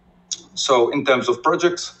 So in terms of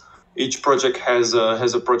projects, each project has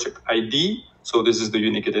a project ID. So this is the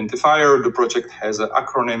unique identifier. The project has an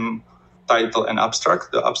acronym, title, and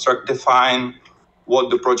abstract. The abstract define what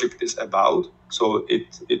the project is about. So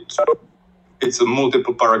it's a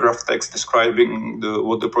multiple paragraph text describing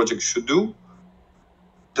what the project should do.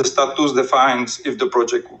 The status defines if the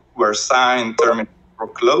project were signed, terminated, or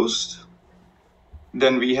closed.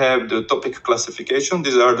 Then we have the topic classification.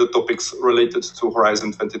 These are the topics related to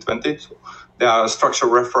Horizon 2020. So there are structure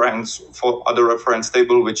reference for other reference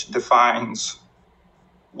table, which defines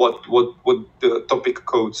what the topic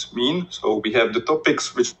codes mean. So we have the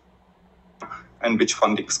topics which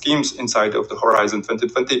funding schemes inside of the Horizon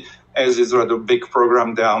 2020. As is a rather big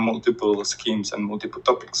program, there are multiple schemes and multiple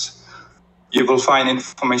topics. You will find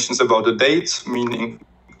information about the dates, meaning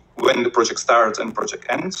when the project starts and project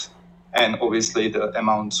ends, and obviously the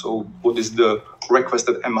amount. So what is the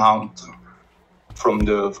requested amount from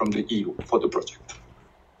the EU for the project.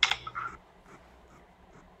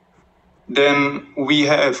 Then we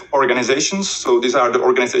have organizations. So these are the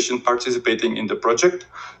organizations participating in the project.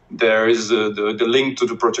 There is the link to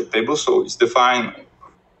the project table. So it's defined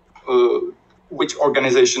which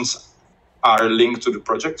organizations are linked to the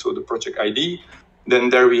project, so the project ID. Then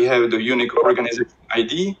there we have the unique organization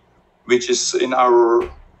ID, which is in our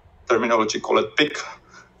terminology called PIC.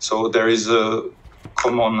 So there is a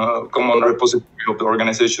common repository of the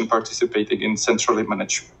organization participating in centrally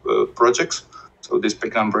managed projects. So this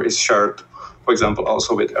PIC number is shared, for example,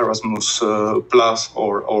 also with Erasmus Plus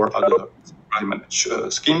or other managed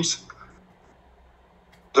schemes.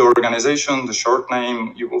 The organization, the short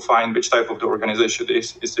name, you will find which type of the organization it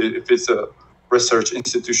is. If it's a research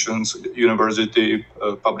institutions, university,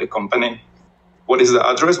 public company. What is the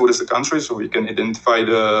address? What is the country? So we can identify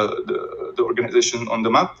the organization on the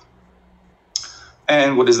map.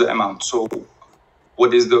 And what is the amount? So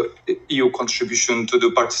what is the EU contribution to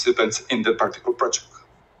the participants in the particular project?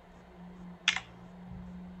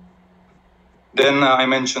 Then I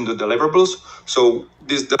mentioned the deliverables. So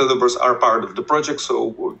these deliverables are part of the project.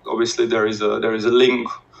 So obviously there is a link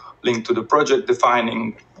to the project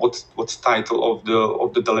defining what's title of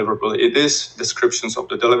the deliverable it is, descriptions of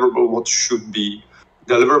the deliverable, what should be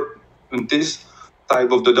delivered in this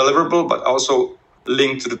type of the deliverable, but also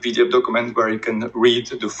link to the PDF document where you can read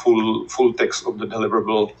the full text of the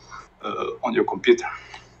deliverable on your computer.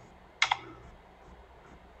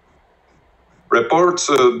 Reports,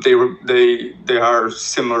 they are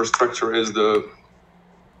similar structure as the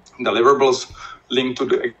deliverables. Linked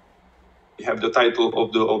to we have the title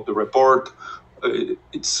of the report.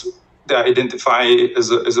 They identify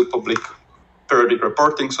as a public periodic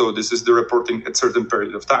reporting. So this is the reporting at certain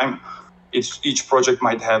period of time. Each project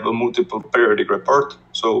might have a multiple periodic report,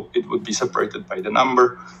 so it would be separated by the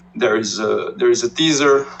number. There is a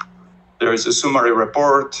teaser. There is a summary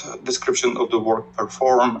report, description of the work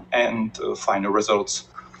performed, and final results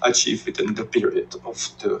achieved within the period of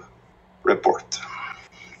the report.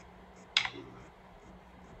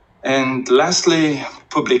 And lastly,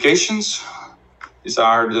 publications. These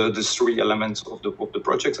are the three elements of the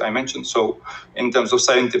projects I mentioned. So in terms of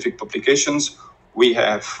scientific publications, we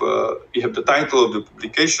have the title of the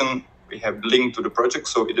publication, we have the link to the project,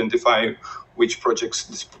 so identify which projects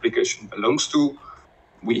this publication belongs to.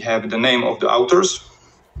 We have the name of the authors,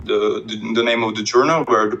 the name of the journal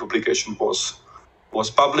where the publication was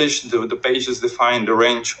published. The pages define the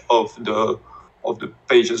range of the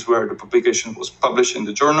pages where the publication was published in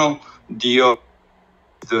the journal. DO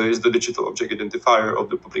is the digital object identifier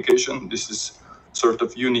of the publication. This is sort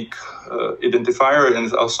of unique identifier and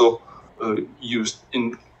is also used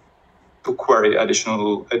to query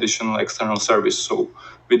additional external service. So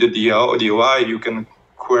with the DOI, you can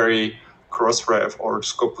query Crossref or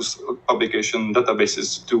Scopus publication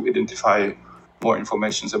databases to identify more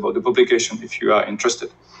information about the publication if you are interested.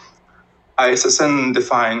 ISSN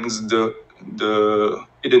defines the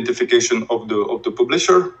identification of the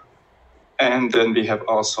publisher, and then we have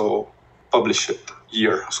also published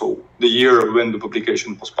year, so the year when the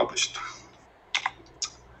publication was published.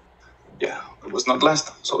 Yeah, it was not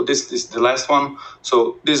last. So this is the last one.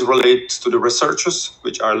 So this relates to the researchers,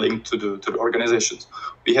 which are linked to the organizations.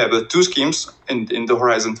 We have two schemes in the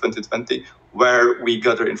Horizon 2020 where we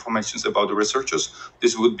gather information about the researchers.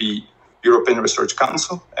 This would be European Research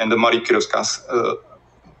Council and the Marie Curie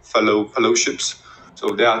fellowships.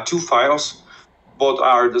 So there are two files. Both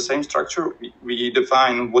are the same structure. We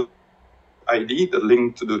define what ID, the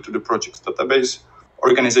link to the project's database,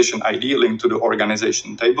 organization ID, link to the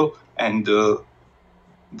organization table, and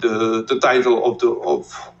the title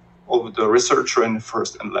of the researcher and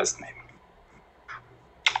first and last name.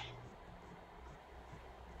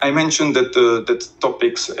 I mentioned that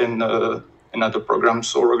topics in other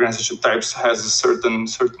programs or organization types has a certain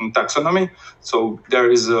taxonomy. So there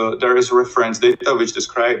is reference data which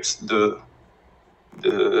describes the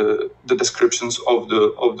descriptions of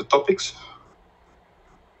the topics.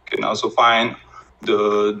 You can also find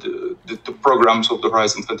the programs of the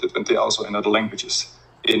Horizon 2020 also in other languages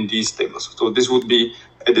in these tables. So this would be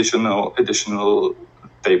additional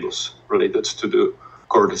tables related to the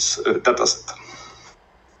CORDIS dataset.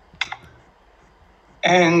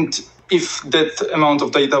 And if that amount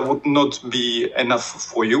of data would not be enough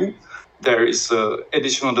for you, there is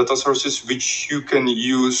additional data sources which you can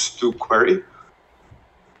use to query.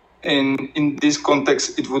 And in this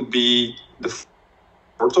context, it would be the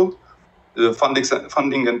portal. The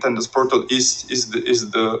funding and tenders portal is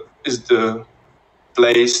the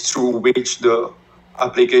place through which the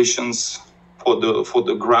applications for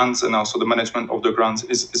the grants and also the management of the grants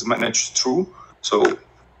is managed through. So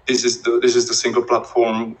this is the single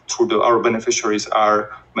platform through our beneficiaries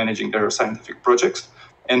are managing their scientific projects.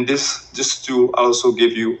 And this tool also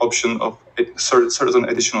give you option of certain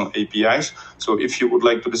additional APIs. So if you would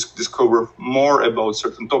like to discover more about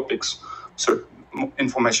certain topics, certain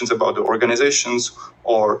informations about the organizations,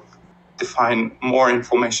 or define more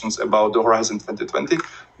informations about the Horizon 2020,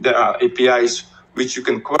 there are APIs which you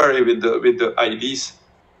can query with the IDs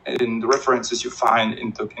and the references you find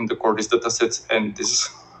in the Cordis datasets, and this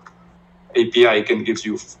API can give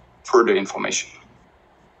you further information.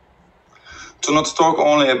 To not talk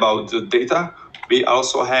only about the data, we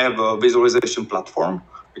also have a visualization platform,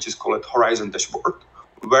 which is called Horizon Dashboard,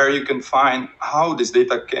 where you can find how this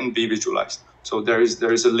data can be visualized. So there is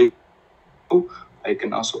a link. I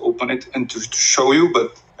can also open it and to show you,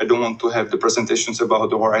 but I don't want to have the presentations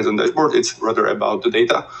about the Horizon Dashboard. It's rather about the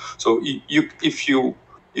data. So if you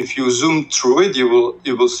zoom through it, you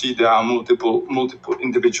will see there are multiple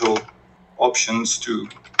individual options to.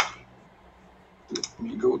 Let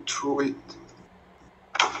me go through it.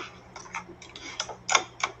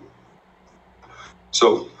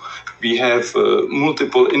 So we have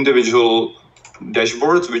multiple individual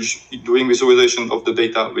dashboards which doing visualization of the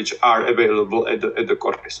data which are available at the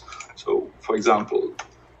Cordis. So, for example,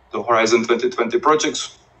 the Horizon 2020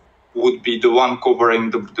 projects would be the one covering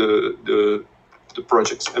the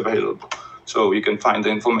projects available. So you can find the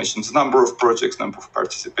information, number of projects, number of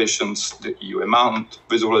participations, the EU amount,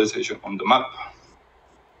 visualization on the map,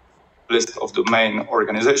 list of the main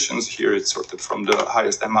organizations. Here it's sorted from the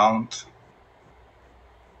highest amount.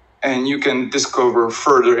 And you can discover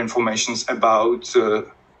further information about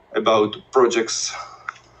projects.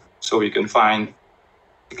 So you can find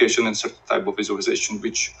application and certain type of visualization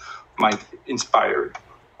which might inspire.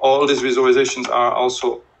 All these visualizations are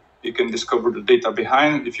also, you can discover the data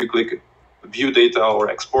behind. If you click view data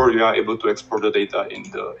or export, you are able to export the data in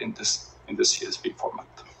the CSV format.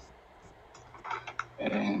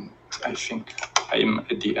 And I think I am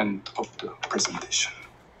at the end of the presentation.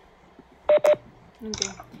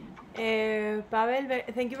 Okay. Pavel,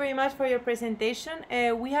 thank you very much for your presentation.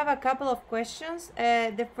 We have a couple of questions.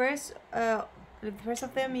 The first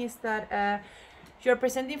of them is that you're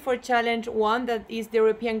presenting for Challenge 1, that is the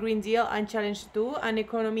European Green Deal, and Challenge 2, an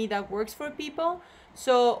economy that works for people.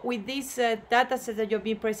 So with these data sets that you've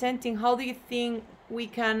been presenting, how do you think we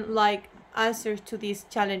can answer to these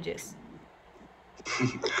challenges?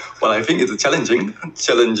 Well, I think it's a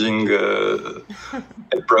challenging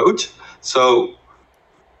approach. So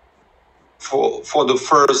for the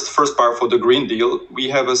first part, for the Green Deal, we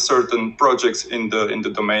have a certain projects in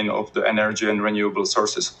the domain of the energy and renewable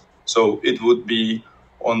sources. So it would be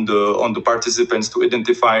on the participants to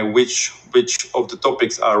identify which of the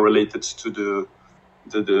topics are related to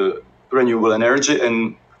the renewable energy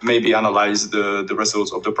and maybe analyze the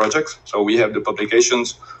results of the projects. So we have the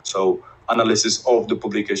publications. So analysis of the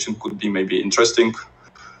publication could be maybe interesting.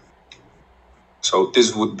 So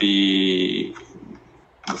this would be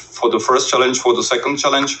for the first challenge. For the second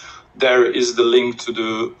challenge, there is the link to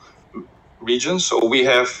the region. So we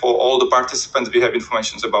have, for all the participants, we have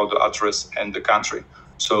information about the address and the country.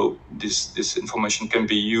 So this information can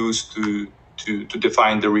be used to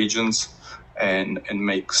define the regions and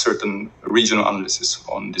make certain regional analysis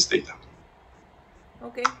on this data.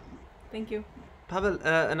 Okay, thank you. Pavel,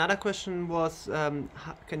 another question was,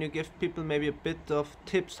 can you give people maybe a bit of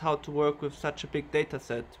tips how to work with such a big data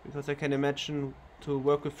set? Because I can imagine to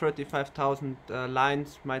work with 35,000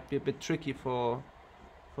 lines might be a bit tricky for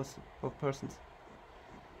persons.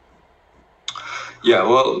 Yeah,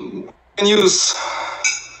 well, you can use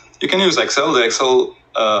Excel. The Excel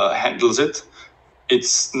handles it.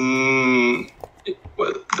 It's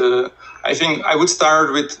I think I would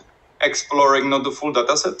start with exploring not the full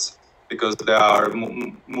data sets, because there are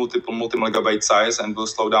multi-megabyte size and will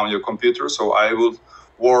slow down your computer. So I will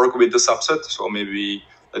work with the subset. So maybe,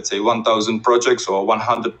 let's say 1,000 projects or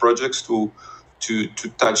 100 projects to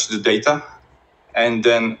touch the data. And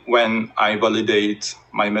then when I validate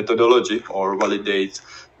my methodology or validate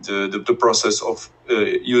the process of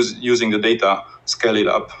using the data, scale it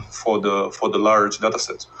up for the large data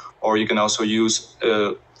sets. Or you can also use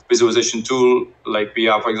a visualization tool like we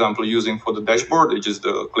are, for example, using for the dashboard, which is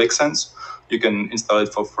the ClickSense. You can install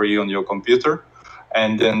it for free on your computer.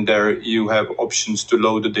 And then there you have options to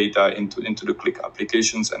load the data into the Click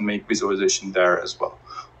applications and make visualization there as well.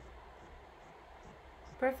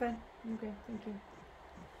 Perfect. Okay, thank you.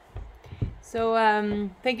 So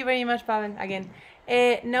thank you very much, Pavel, again.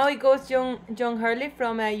 Now it goes John Hurley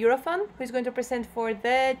from Eurofund, who is going to present for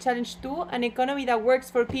the Challenge 2, an economy that works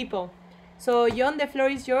for people. So John, the floor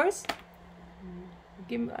is yours.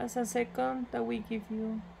 give us a second that we give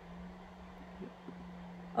you.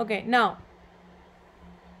 Okay, now.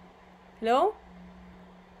 Hello?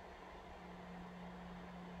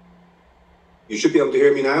 You should be able to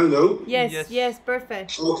hear me now, no? Yes,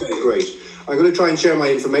 perfect. Okay, great. I'm going to try and share my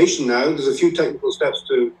information now. There's a few technical steps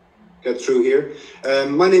to get through here.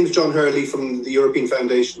 My name is John Hurley from the European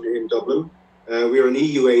Foundation in Dublin. We're an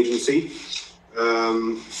EU agency.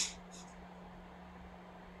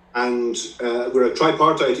 And we're a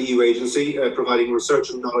tripartite EU agency providing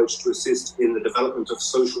research and knowledge to assist in the development of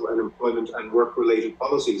social and employment and work-related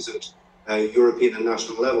policies at European and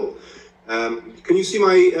national level. Can you see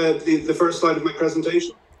my the first slide of my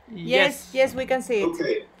presentation? Yes, we can see it.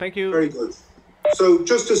 Okay, thank you. Very good. So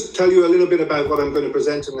just to tell you a little bit about what I'm going to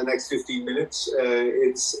present in the next 15 minutes,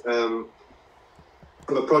 it's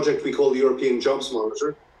from a project we call the European Jobs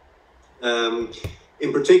Monitor.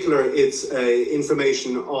 In particular, it's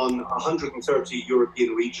information on 130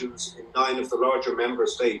 European regions in 9 of the larger member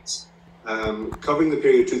states, covering the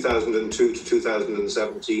period 2002 to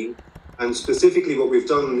 2017. And specifically, what we've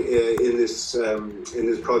done in this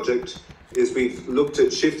project is we've looked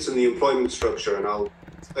at shifts in the employment structure, and I'll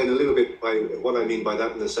explain a little bit by what I mean by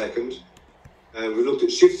that in a second. We looked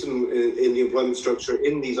at shifts in the employment structure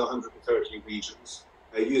in these 130 regions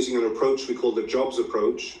using an approach we call the jobs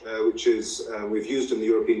approach, which is we've used in the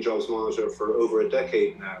European Jobs Monitor for over a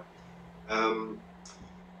decade now.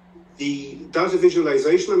 The data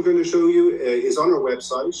visualization I'm going to show you is on our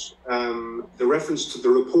website. The reference to the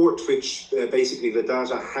report, which basically the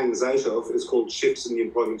data hangs out of, is called Shifts in the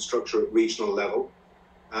Employment Structure at Regional Level.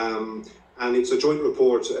 And it's a joint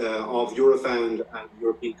report of Eurofound and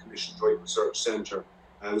European Commission Joint Research Centre.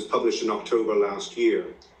 It was published in October last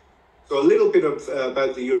year. So a little bit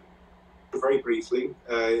about the very briefly.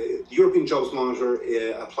 The European Jobs Monitor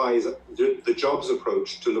applies the jobs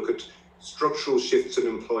approach to look at structural shifts in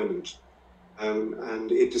employment.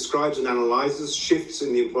 And it describes and analyzes shifts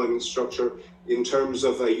in the employment structure in terms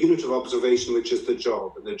of a unit of observation, which is the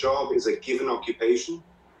job. And the job is a given occupation,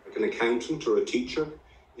 like an accountant or a teacher,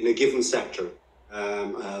 in a given sector,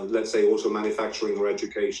 let's say auto manufacturing or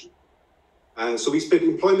education. So we split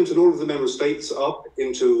employment in all of the member states up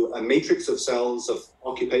into a matrix of cells of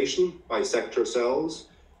occupation by sector cells.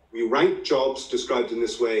 We rank jobs described in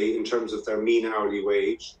this way in terms of their mean hourly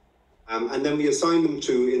wage. And then we assign them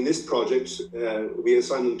to, in this project, we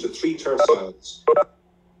assign them to 3 terciles.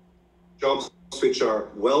 Jobs which are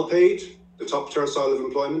well paid, the top tercile of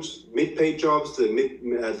employment, mid-paid jobs, the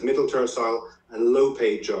middle tercile, and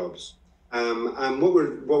low-paid jobs. And what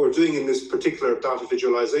we're doing in this particular data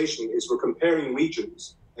visualization is we're comparing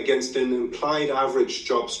regions against an implied average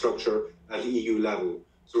job structure at EU level.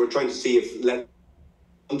 So we're trying to see if the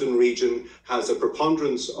London region has a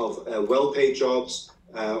preponderance of well-paid jobs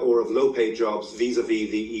or of low-paid jobs vis-a-vis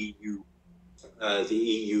the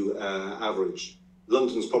EU average.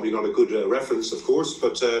 London's probably not a good reference, of course,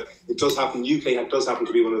 but it does happen. UK does happen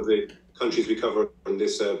to be one of the countries we cover in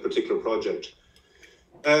this particular project.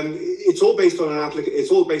 It's all based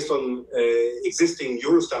on existing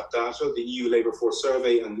Eurostat data, the EU Labour Force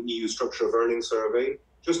Survey and the EU Structure of Earnings Survey.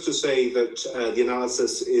 Just to say that the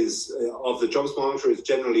analysis is of the Jobs Monitor is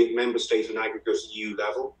generally at member state and aggregate EU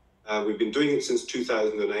level. We've been doing it since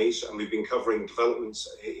 2008, and we've been covering developments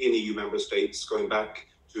in EU member states going back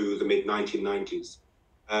to the mid-1990s.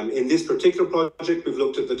 In this particular project, we've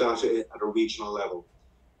looked at the data at a regional level.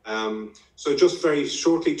 So just very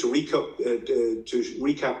shortly to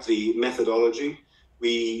recap the methodology,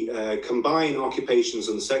 we combine occupations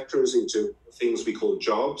and sectors into things we call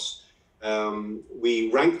jobs. We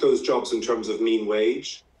rank those jobs in terms of mean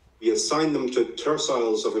wage. We assign them to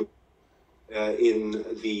terciles of in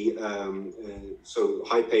the so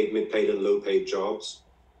high-paid, mid-paid, and low-paid jobs,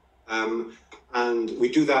 and we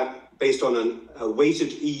do that based on a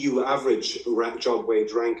weighted EU average job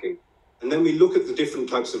wage ranking. And then we look at the different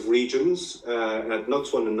types of regions at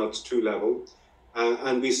NUTS 1 and NUTS 2 level,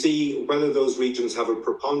 and we see whether those regions have a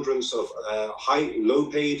preponderance of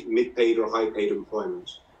low-paid, mid-paid, or high-paid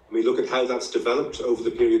employment. And we look at how that's developed over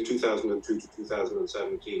the period 2002 to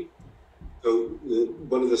 2017. So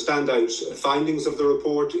one of the standout findings of the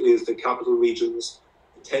report is that capital regions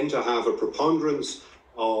tend to have a preponderance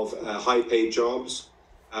of high-paid jobs,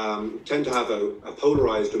 tend to have a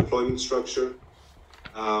polarized employment structure,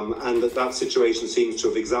 and that situation seems to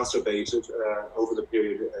have exacerbated over the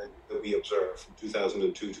period that we observed from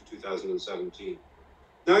 2002 to 2017.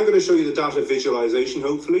 Now I'm going to show you the data visualization,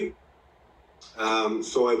 hopefully.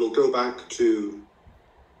 So I will go back to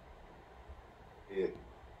here.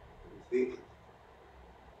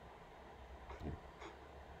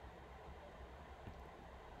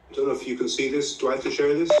 I don't know if you can see this. Do I have to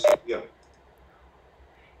share this? Yeah.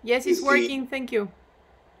 Yes, it's working. Thank you.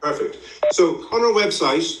 Perfect. So on our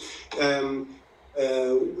website,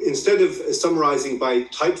 instead of summarizing by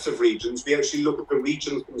types of regions, we actually look at the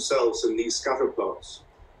regions themselves in these scatter plots.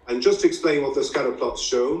 And just to explain what the scatter plots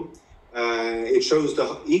show, it shows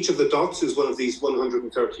that each of the dots is one of these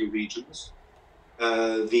 130 regions.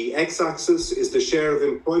 The x-axis is the share of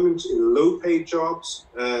employment in low-paid jobs,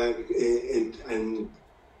 and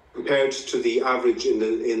compared to the average in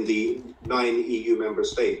the 9 EU member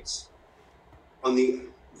states. On the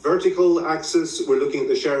vertical axis, we're looking at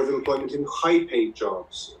the share of employment in high-paid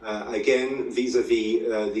jobs, again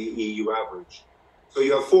vis-a-vis the EU average. So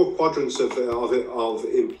you have four quadrants of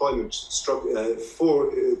employment structure.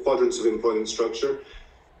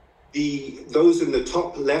 Those in the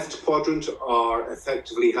top left quadrant are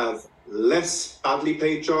effectively have less badly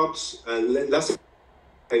paid jobs, less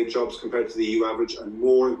paid jobs compared to the EU average, and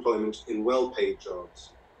more employment in well-paid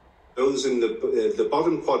jobs. Those in the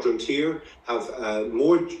bottom quadrant here have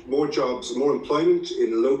more jobs, more employment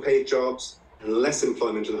in low-paid jobs, and less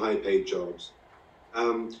employment in high-paid jobs.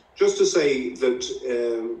 Just to say that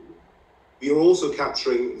we are also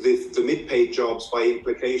capturing the mid-paid jobs by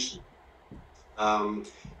implication.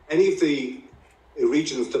 Any of the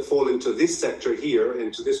regions that fall into this sector here,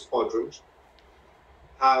 into this quadrant,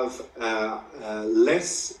 have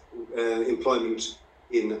less employment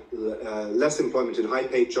in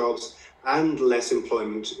high-paid jobs and less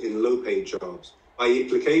employment in low-paid jobs. By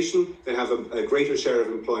implication, they have a greater share of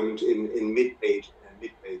employment in mid-paid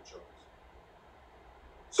jobs.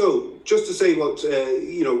 So, just to say what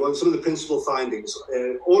some of the principal findings.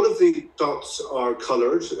 All of the dots are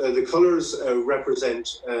coloured. The colours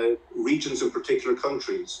represent regions in particular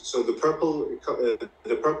countries. So the purples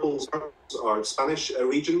are Spanish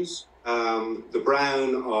regions. The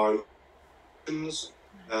brown are regions.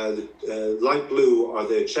 The light blue are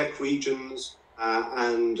the Czech regions,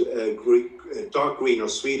 and dark green are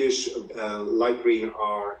Swedish. Light green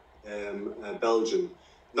are Belgian.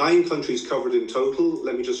 9 countries covered in total.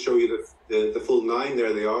 Let me just show you the full 9.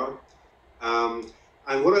 There they are.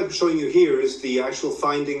 And what I'm showing you here is the actual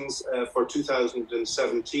findings for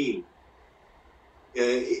 2017.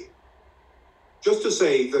 Just to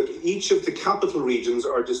say that each of the capital regions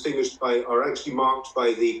are actually marked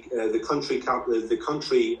by the country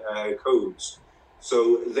codes.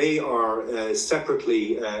 So they are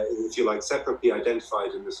separately, if you like, separately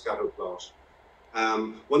identified in the scatter plot.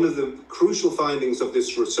 One of the crucial findings of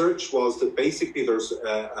this research was that basically there's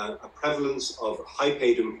a prevalence of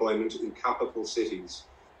high-paid employment in capital cities.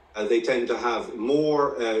 They tend to have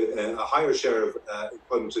a higher share of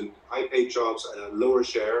employment in high-paid jobs and a lower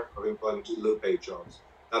share of employment in low-paid jobs.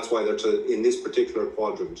 That's why they're in this particular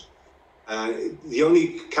quadrant. The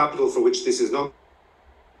only capital for which this is not,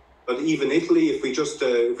 but even Italy, if we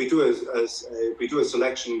do a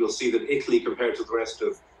selection, you'll see that Italy, compared to the rest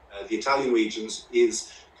of the Italian regions,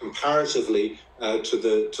 is comparatively to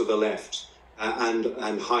the left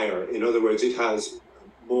and higher. In other words, it has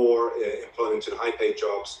more employment in high-paid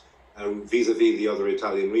jobs vis-a-vis the other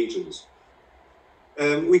Italian regions.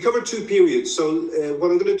 We covered 2 periods, so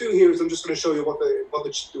what I'm going to do here is I'm just going to show you what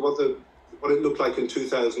it looked like in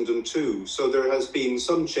 2002. So there has been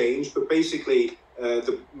some change, but basically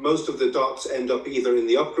most of the dots end up either in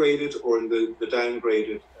the upgraded or in the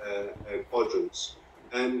downgraded quadrants.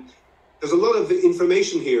 There's a lot of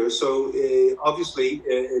information here, so obviously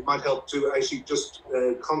it might help to actually just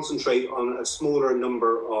concentrate on a smaller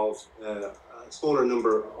number of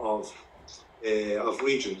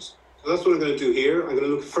regions. So that's what I'm going to do here. I'm going to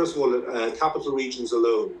look first of all at capital regions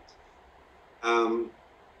alone.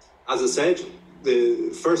 As I said, the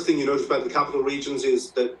first thing you notice about the capital regions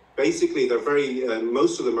is that basically they're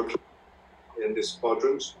most of them are in this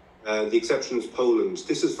quadrant. The exception is Poland.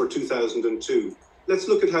 This is for 2002. Let's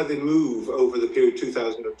look at how they move over the period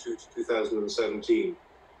 2002 to 2017.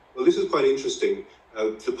 Well, this is quite interesting.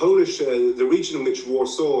 The region in which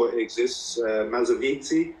Warsaw exists,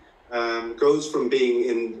 Mazowiecki, goes from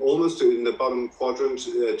being almost in the bottom quadrant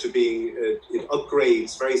to being, it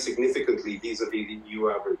upgrades very significantly vis-a-vis the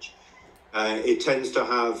EU average. It tends to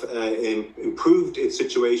have improved its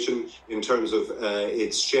situation in terms of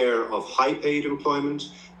its share of high-paid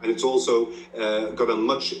employment, and it's also got a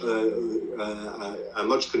much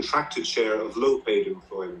contracted share of low-paid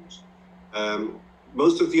employment.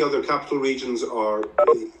 Most of the other capital regions are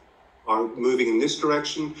moving in this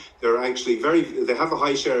direction. They're actually they have a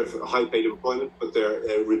high share of high-paid employment, but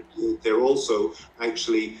they're also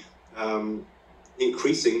actually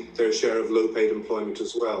increasing their share of low-paid employment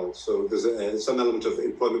as well. So there's some element of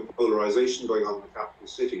employment polarization going on in the capital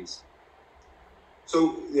cities.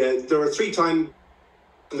 So there are 3 times: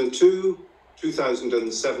 2002,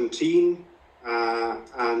 2017,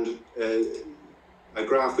 and a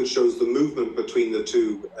graph which shows the movement between the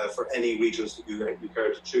two for any regions that you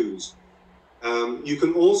care to choose. You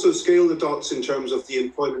can also scale the dots in terms of the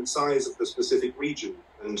employment size of the specific region.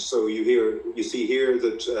 And so you see here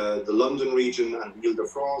that the London region and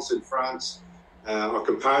Ile-de-France in France are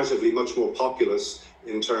comparatively much more populous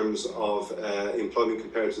in terms of employment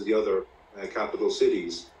compared to the other capital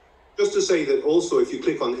cities. Just to say that also, if you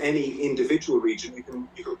click on any individual region, you can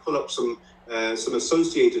pull up some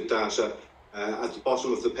associated data at the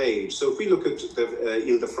bottom of the page. So if we look at the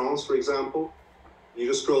Ile-de-France, for example, you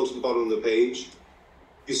just scroll to the bottom of the page,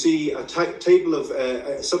 you see a table of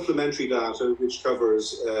supplementary data which covers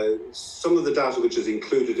some of the data which is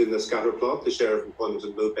included in the scatter plot, the share of employment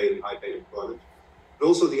in low-paid and high-paid employment, but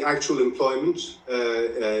also the actual employment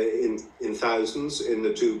in thousands in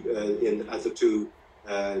the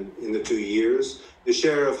two years, the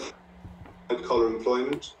share of white-collar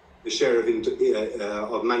employment, the share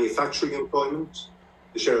of manufacturing employment,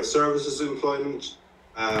 the share of services employment,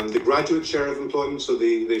 the graduate share of employment, so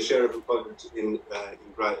the share of employment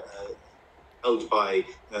held by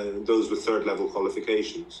those with third-level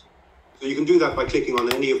qualifications. So you can do that by clicking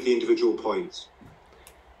on any of the individual points.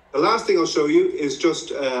 The last thing I'll show you is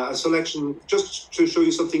just a selection, just to show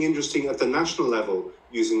you something interesting at the national level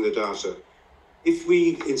using the data. If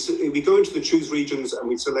we go into the choose regions and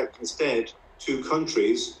we select instead 2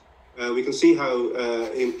 countries, we can see how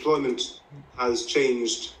employment has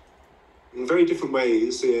changed in very different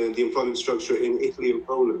ways, the employment structure in Italy and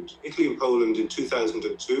Poland. Italy and Poland in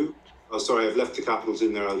 2002, oh sorry, I've left the capitals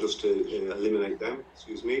in there, I'll just eliminate them,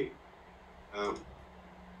 excuse me. And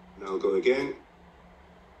I'll go again.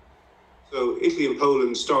 So Italy and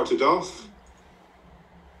Poland started off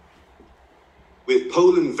with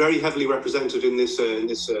Poland very heavily represented in this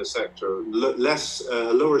sector,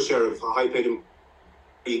 lower share of high-paid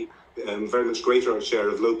employment, very much greater share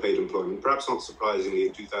of low-paid employment, perhaps not surprisingly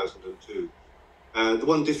in 2002. The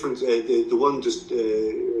one difference, the one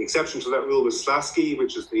exception to that rule was Śląski,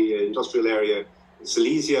 which is the industrial area in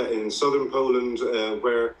Silesia in southern Poland,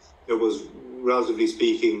 where there was, relatively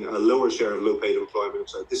speaking, a lower share of low-paid employment.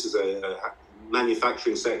 This is a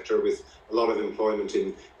manufacturing sector with a lot of employment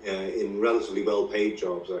in relatively well-paid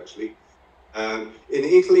jobs, actually. In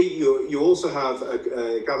Italy, you also have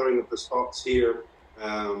a gathering of the spots here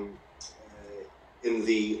in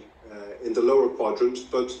the lower quadrant,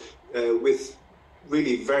 but with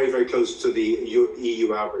really very, very close to the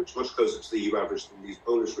EU average, much closer to the EU average than these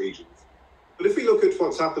Polish regions. But if we look at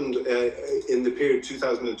what's happened in the period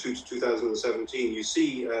 2002 to 2017, you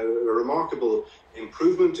see a remarkable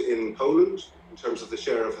improvement in Poland in terms of the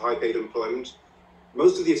share of high-paid employment.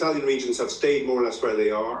 Most of the Italian regions have stayed more or less where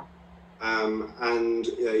they are. And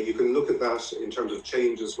you can look at that in terms of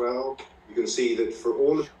change as well. You can see that for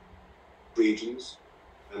all of the regions,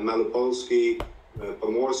 Malopolski,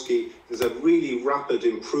 Pomorski, there's a really rapid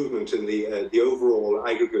improvement in the overall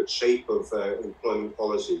aggregate shape of employment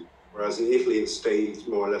policy, whereas in Italy it stayed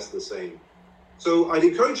more or less the same. So I'd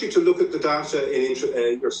encourage you to look at the data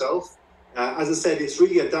yourself. As I said, it's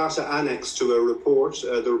really a data annex to a report.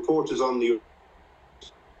 The report is on the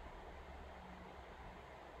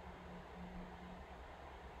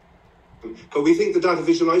But we think the data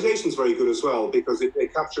visualization is very good as well, because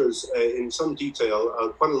it captures in some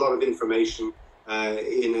detail quite a lot of information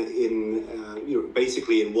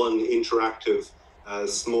basically in one interactive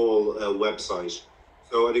small website.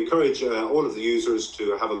 So I'd encourage all of the users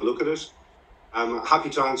to have a look at it. I'm happy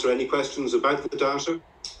to answer any questions about the data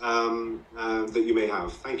that you may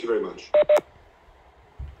have. Thank you very much.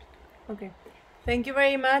 Okay. Thank you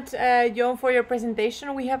very much, John, for your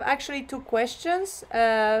presentation. We have actually 2 questions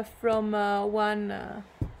from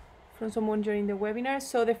someone during the webinar.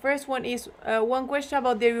 So the first one is one question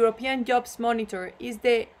about the European Jobs Monitor. Is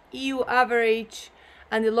the EU average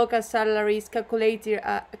and the local salaries calculated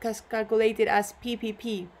as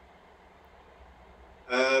PPP?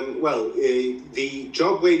 The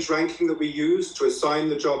job wage ranking that we use to assign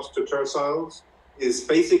the jobs to tertiles is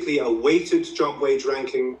basically a weighted job wage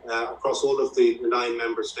ranking across all of the 9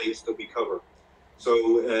 member states that we cover.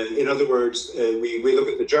 So in other words, we look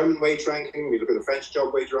at the German wage ranking, we look at the French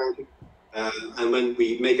job wage ranking, and when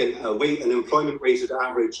we make an employment weighted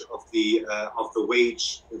average of the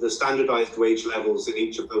standardized wage levels in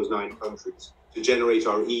each of those 9 countries to generate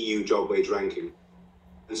our EU job wage ranking.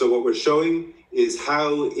 And so what we're showing is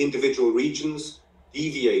how individual regions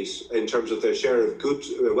deviate in terms of their share of good,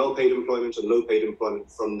 well-paid employment and low-paid employment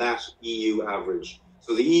from that EU average.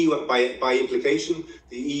 So the EU, by implication,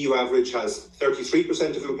 the EU average has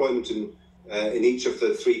 33% of employment in in each of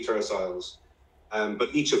the three terciles. But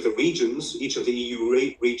each of the regions, each of the EU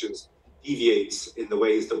regions deviates in the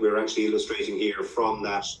ways that we're actually illustrating here from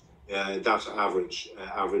that average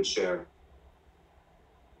share.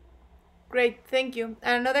 Great, thank you.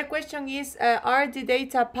 And another question is, are the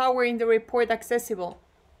data powering the report accessible?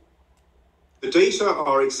 The data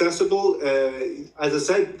are accessible. As I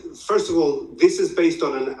said, first of all, this is based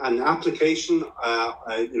on an application,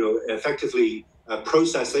 effectively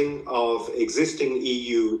processing of existing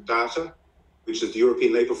EU data, which is the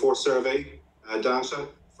European Labour Force Survey data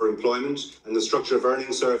for employment and the Structure of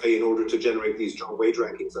Earnings Survey in order to generate these job wage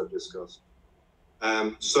rankings I've discussed.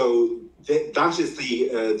 So that is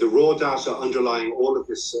the raw data underlying all of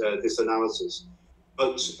this analysis.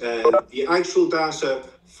 But the actual data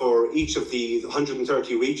for each of the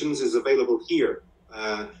 130 regions is available here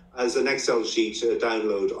as an Excel sheet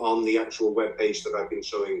download on the actual web page that I've been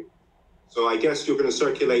showing you. So I guess you're going to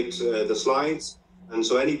circulate the slides. And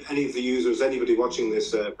so any of the users, anybody watching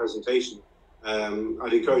this presentation,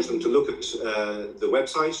 I'd encourage them to look at the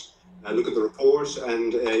website, look at the report,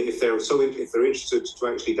 and if they're interested, to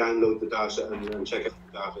actually download the data and check out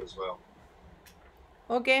the data as well.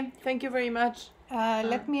 Okay, thank you very much.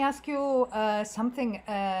 Let me ask you something.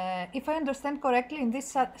 If I understand correctly, in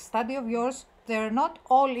this study of yours, there are not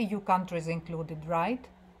all EU countries included, right?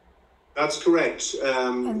 That's correct.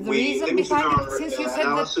 And the we reason limited behind our it, since you said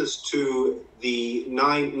analysis to the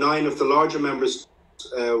nine of the larger members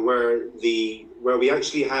where we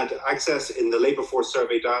actually had access in the labour force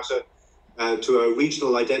survey data to a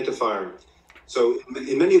regional identifier. So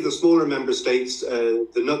in many of the smaller member states, the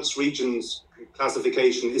NUTS regions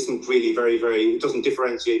classification isn't really it doesn't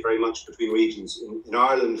differentiate very much between regions. In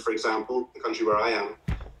Ireland, for example, the country where I am,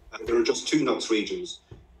 there are just 2 NUTS regions.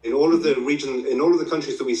 In all of the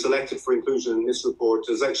countries that we selected for inclusion in this report,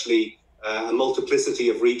 there's actually a multiplicity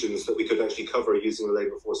of regions that we could actually cover using the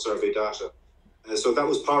labour force survey data. So that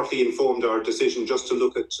was partly informed our decision just to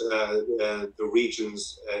look at the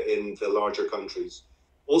regions in the larger countries.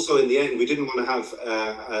 Also, in the end, we didn't want to have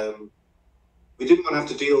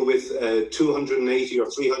to deal with 280 or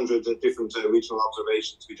 300 different regional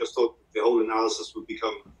observations. We just thought the whole analysis would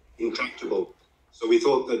become intractable. So we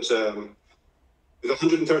thought that with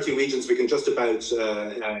 130 regions, we can just about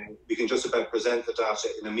present the data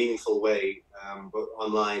in a meaningful way, both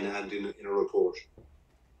online and in a report.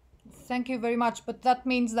 Thank you very much. But that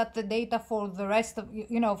means that the data for the rest of,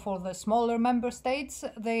 for the smaller member states,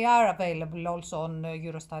 they are available also on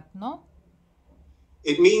Eurostat, no?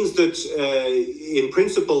 It means that, in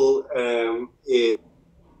principle, if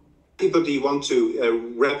anybody want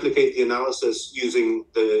to replicate the analysis using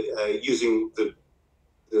the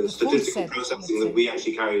statistical processing that we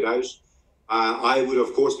actually carried out, I would,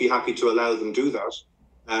 of course, be happy to allow them do that.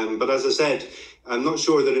 But as I said, I'm not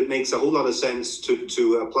sure that it makes a whole lot of sense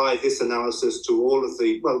to apply this analysis to all of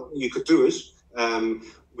the, well, you could do it.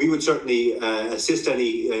 We would certainly assist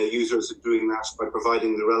any users in doing that by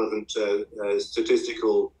providing the relevant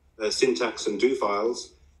statistical syntax and do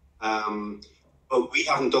files. But we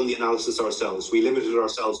haven't done the analysis ourselves. We limited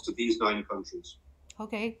ourselves to these 9 countries.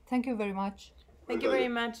 Okay, thank you very much. Thank you very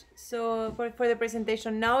much. So for the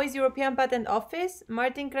presentation, now is European Patent Office.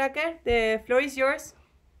 Martin Kraker, the floor is yours.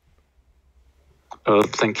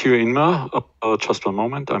 Thank you, Inma. Just one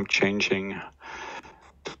moment, I'm changing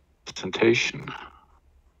the presentation.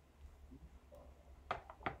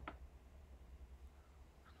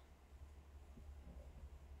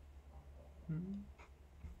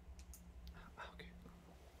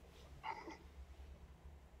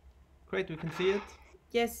 Great, we can see it.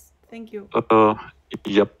 Yes, thank you.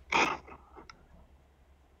 Yep.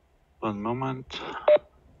 One moment.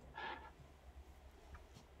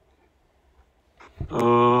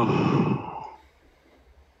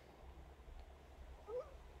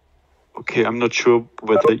 Okay, I'm not sure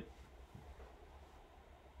whether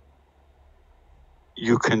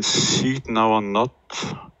you can see it now or not.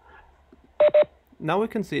 Now we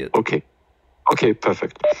can see it. Okay. Okay,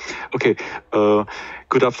 perfect. Okay,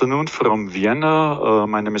 good afternoon from Vienna.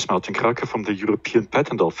 My name is Martin Kraker from the European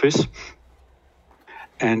Patent Office.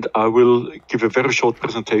 And I will give a very short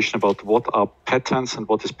presentation about what are patents and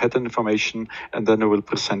what is patent information. And then I will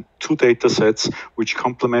present 2 data sets which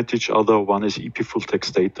complement each other. One is EP full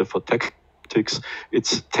text data for tactics.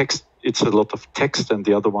 It's a lot of text, and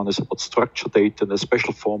the other one is about structured data in a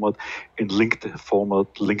special format, in linked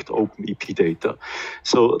format, linked open EP data.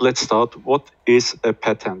 So let's start. What is a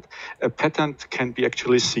patent? A patent can be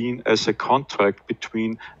actually seen as a contract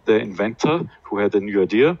between the inventor, who had a new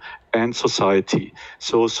idea, and society.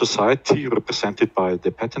 So society, represented by the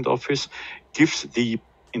patent office, gives the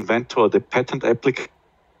inventor, the patent applicant,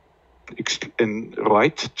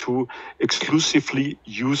 right to exclusively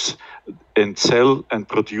use and sell and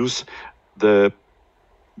produce the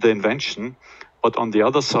invention. But on the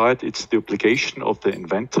other side, it's the obligation of the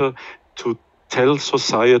inventor to tell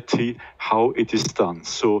society how it is done.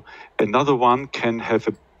 So another one can have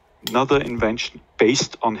another invention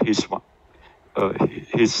based on his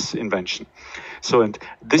invention. So, and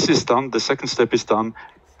this is done, the second step is done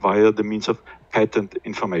via the means of patent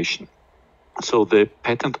information. So the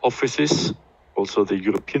patent offices, also the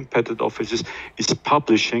European patent offices, is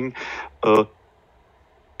publishing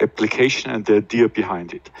application and the idea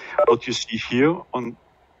behind it. What you see here on,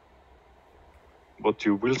 what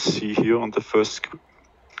you will see here on the first screen,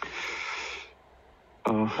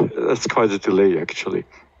 that's quite a delay actually.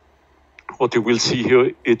 What you will see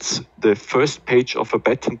here, it's the first page of a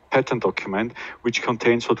patent document, which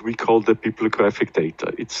contains what we call the bibliographic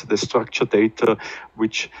data. It's the structured data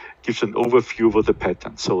which gives an overview of the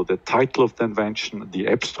patent. So the title of the invention, the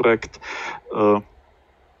abstract,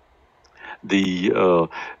 the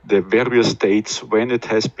various dates when it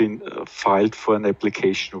has been filed for an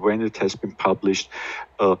application, when it has been published,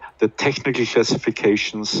 the technical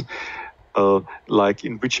classifications, like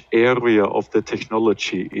in which area of the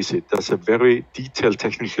technology is it. There's a very detailed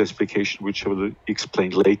technical classification which I will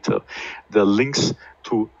explain later. There are links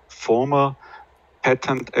to former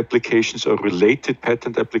patent applications or related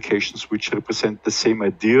patent applications which represent the same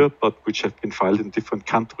idea but which have been filed in different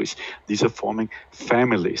countries. These are forming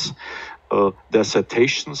families. Their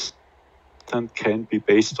citations and can be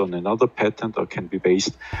based on another patent or can be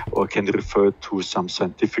based or can refer to some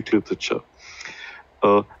scientific literature.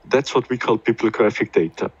 That's what we call bibliographic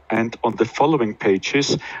data. And on the following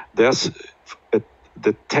pages, there's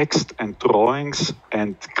the text and drawings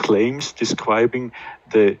and claims describing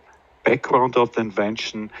the background of the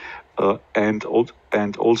invention and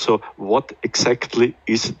also what exactly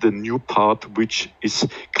is the new part which is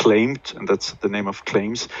claimed, and that's the name of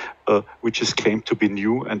claims, which is claimed to be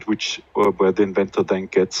new and which where the inventor then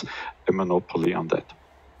gets a monopoly on that.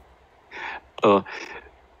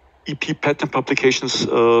 EP patent publications,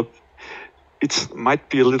 it might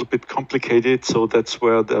be a little bit complicated, so that's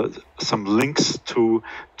where there are some links to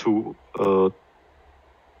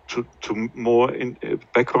more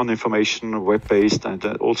background information, web-based, and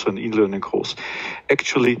also an e-learning course.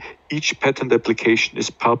 Actually, each patent application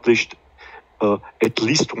is published at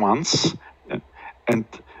least once,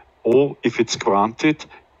 or if it's granted,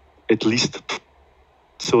 at least.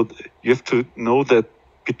 So you have to know that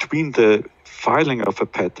between the filing of a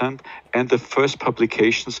patent and the first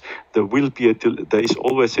publications, there is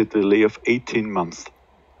always a delay of 18 months.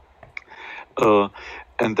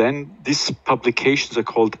 And then these publications are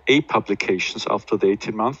called A publications after the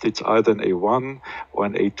 18 months. It's either an A1 or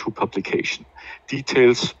an A2 publication.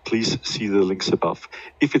 Details, please see the links above.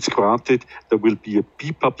 If it's granted, there will be a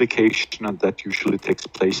B publication, and that usually takes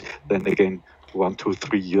place then again 1, 2,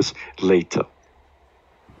 3 years later.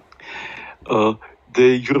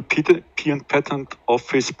 The European Patent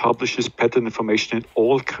Office publishes patent information in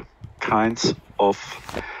all kinds of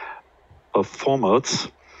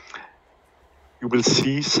formats. You will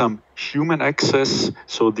see some human access.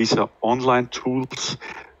 So these are online tools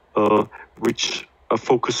which are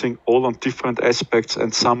focusing all on different aspects,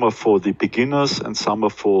 and some are for the beginners and some are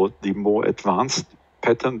for the more advanced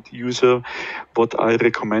patent user. What I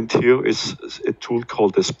recommend here is a tool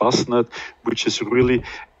called the SPASnet, which is really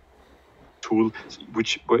tool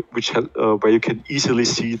where you can easily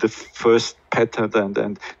see the first patent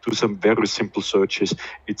and do some very simple searches.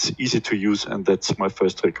 It's easy to use, and that's my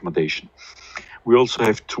first recommendation. We also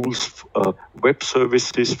have tools, web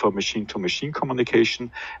services for machine-to-machine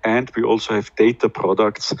communication, and we also have data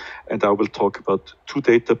products, and I will talk about 2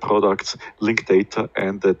 data products, link data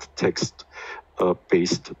and that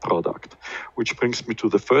text-based product. Which brings me to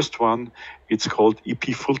the first one. It's called EP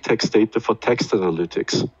Full Text Data for Text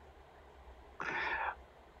Analytics.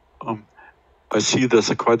 I see there's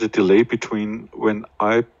quite a delay between when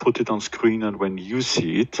I put it on screen and when you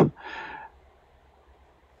see it.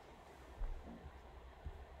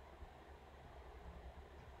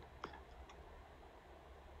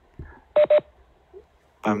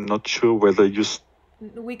 I'm not sure whether you...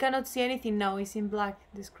 We cannot see anything now. It's in black,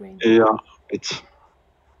 the screen. Yeah, it's...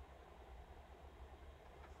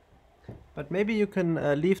 But maybe you can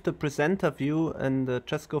leave the presenter view and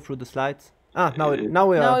just go through the slides. Ah, now we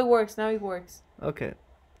are. Now it works. Now it works. Okay.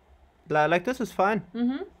 Like this is fine.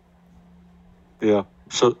 Mm-hmm. Yeah.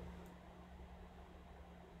 So.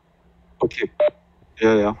 Okay.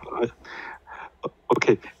 Yeah.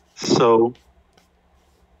 Okay. So.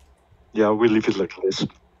 Yeah, we leave it like this.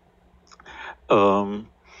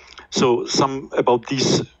 So some about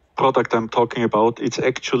these product I'm talking about, it's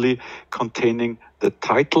actually containing the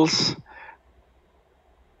titles,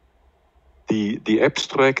 the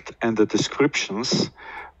abstract and the descriptions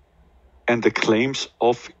and the claims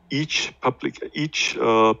of each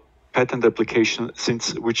patent application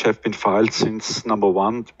which have been filed since number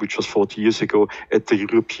 1, which was 40 years ago at the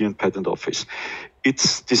European Patent Office.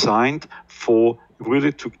 It's designed for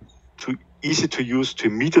really to easy to use, to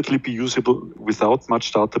immediately be usable without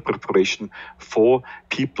much data preparation for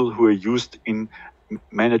people who are used in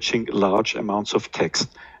managing large amounts of text,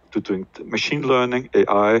 to doing machine learning,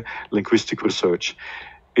 AI, linguistic research.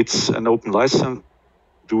 It's an open license,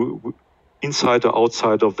 do inside or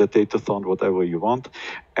outside of the Datathon, whatever you want.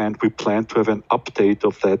 And we plan to have an update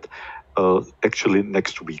of that actually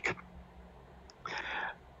next week.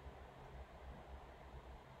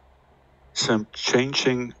 So I'm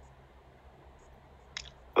changing,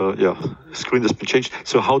 screen has been changed.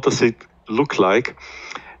 So how does it look like?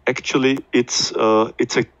 Actually, it's a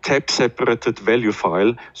tab-separated value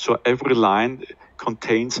file. So every line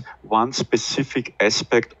contains one specific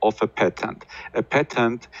aspect of a patent. A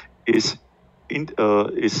patent is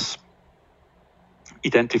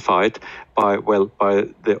identified by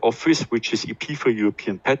the office, which is EP for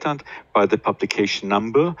European Patent, by the publication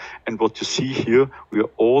number. And what you see here, we are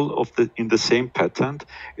all in the same patent.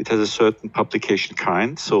 It has a certain publication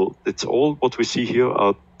kind. So it's all what we see here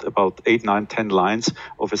are about 8, 9, 10 lines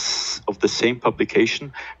of the same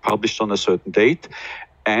publication published on a certain date.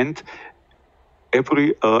 And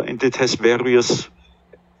it has various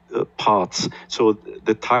parts. So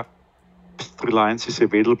the type 3 lines is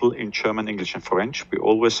available in German, English, and French. We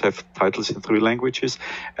always have titles in 3 languages.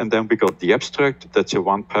 And then we got the abstract. That's a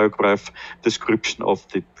 1-paragraph description of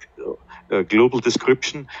the global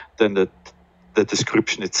description. Then the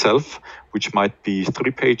description itself, which might be 3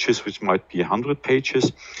 pages, which might be 100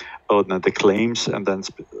 pages. Then the claims, and then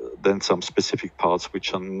some specific parts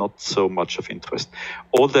which are not so much of interest.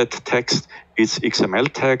 All that text is XML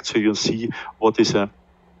tagged, so you'll see what is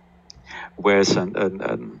where's a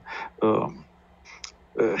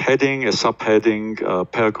heading, a subheading, a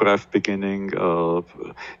paragraph beginning,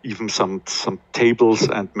 even some tables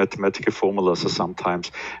and mathematical formulas are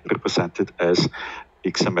sometimes represented as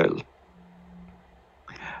XML.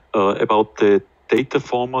 About the data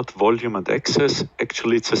format, volume, and access,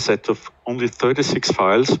 actually it's a set of only 36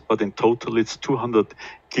 files, but in total it's 200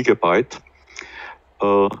 gigabyte.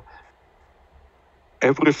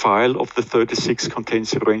 Every file of the 36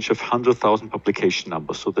 contains a range of 100,000 publication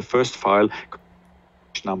numbers. So the first file,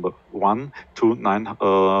 number 1 to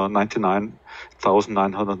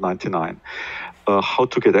 99,999. How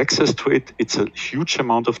to get access to it? It's a huge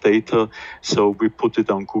amount of data. So we put it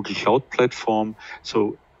on Google Cloud platform.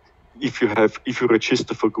 So if you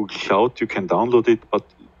register for Google Cloud, you can download it, but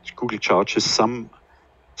Google charges some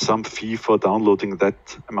fee for downloading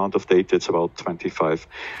that amount of data. It's about $25.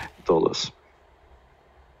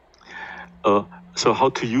 So how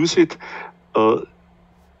to use it?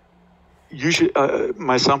 Usually,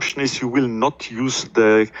 my assumption is you will not use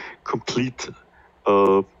the complete,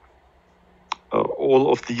 all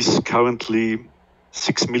of these currently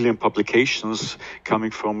 6 million publications coming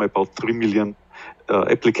from about 3 million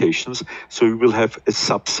applications. So you will have a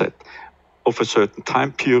subset of a certain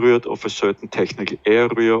time period, of a certain technical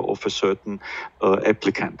area, of a certain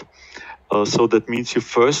applicant. So that means you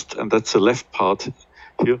first, and that's the left part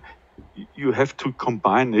here, you have to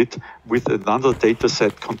combine it with another data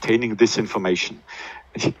set containing this information.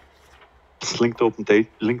 It's linked open EP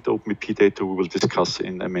data we will discuss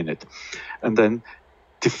in a minute. And then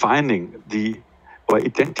defining or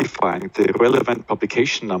identifying the relevant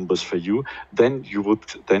publication numbers for you, then you would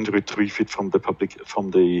then retrieve it from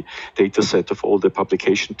the data set of all the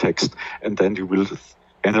publication text, and then you will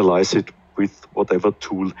analyze it with whatever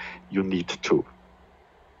tool you need to.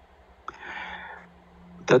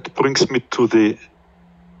 That brings me to the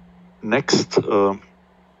next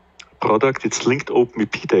product. It's linked open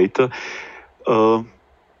EP data.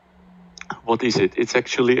 What is it? It's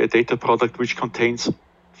actually a data product which contains,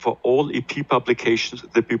 for all EP publications,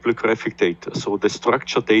 the bibliographic data. So the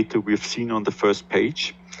structured data we've seen on the first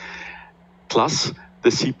page, plus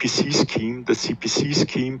the CPC scheme. The CPC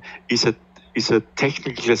scheme is a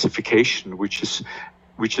technical classification which is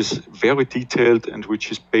very detailed and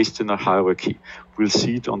which is based in a hierarchy. We'll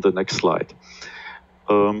see it on the next slide.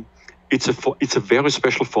 It's a very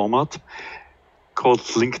special format called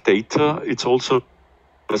linked data. It's also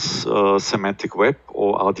semantic web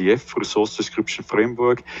or RDF, resource description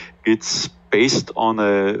framework. It's based on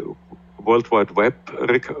a World Wide Web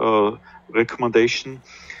recommendation,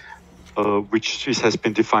 which has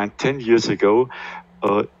been defined 10 years ago.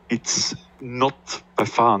 It's not by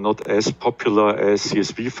far not as popular as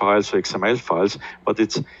CSV files or XML files, but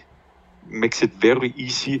it makes it very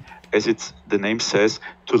easy, as the name says,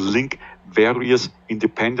 to link various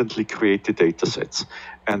independently created data sets.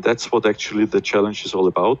 And that's what actually the challenge is all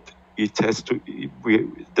about. The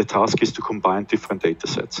task is to combine different data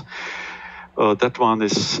sets.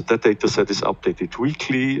 That data set is updated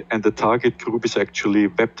weekly, and the target group is actually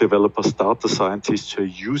web developers, data scientists who are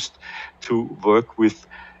used to work with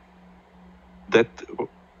that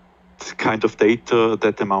kind of data,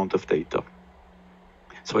 that amount of data.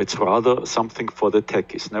 So it's rather something for the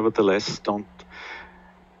techies. Nevertheless, don't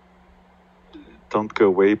go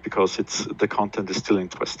away, because the content is still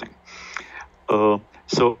interesting.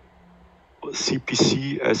 So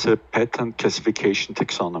CPC as a pattern classification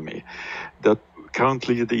taxonomy. That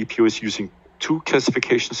currently the EPO is using two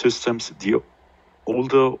classification systems, the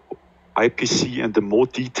older IPC and the more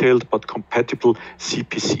detailed but compatible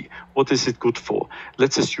CPC. What is it good for?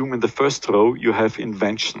 Let's assume in the first row you have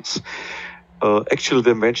inventions. Actually,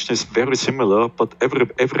 the invention is very similar, but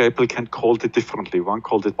every applicant called it differently. One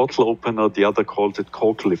called it bottle opener, the other called it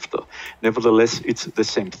cork lifter. Nevertheless, it's the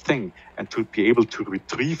same thing. And to be able to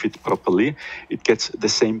retrieve it properly, it gets the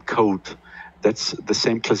same code. That's the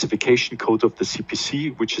same classification code of the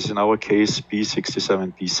CPC, which is in our case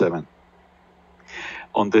B67B7.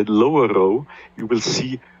 On the lower row, you will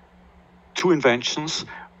see two inventions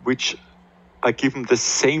which are given the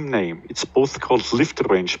same name. It's both called lift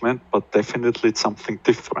arrangement, but definitely it's something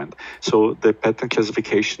different. So the pattern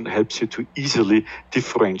classification helps you to easily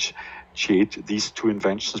differentiate these two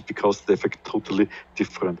inventions because they have a totally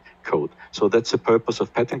different code. So that's the purpose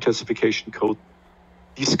of pattern classification code.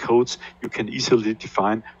 These codes, you can easily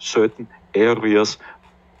define certain areas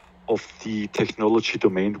of the technology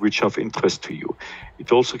domain which are of interest to you.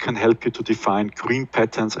 It also can help you to define green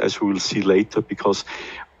patterns, as we will see later, because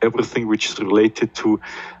everything which is related to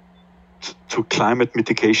climate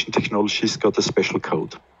mitigation technologies got a special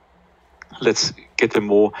code. Let's get a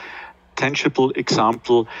more tangible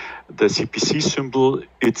example. The CPC symbol,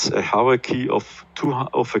 it's a hierarchy of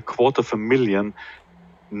 250,000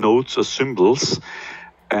 nodes or symbols,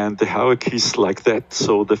 and the hierarchy is like that.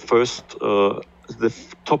 So the first, the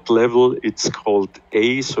top level, it's called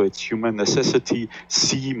A, so it's human necessity.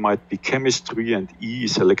 C might be chemistry, and E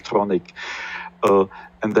is electronic.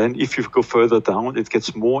 And then if you go further down, it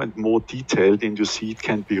gets more and more detailed, and you see it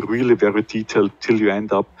can be really very detailed till you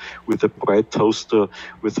end up with a bread toaster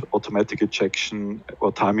with automatic ejection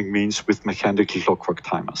or timing means with mechanical clockwork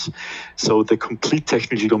timers. So the complete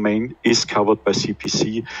technical domain is covered by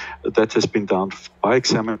CPC. That has been done by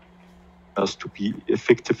examiners to be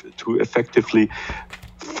effective, to effectively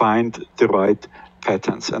find the right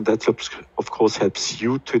patterns. And that, of course, helps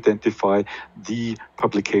you to identify the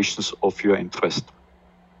publications of your interest.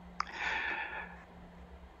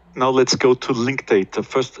 Now let's go to linked data.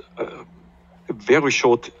 First, a very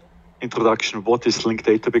short introduction. What is linked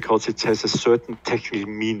data? Because it has a certain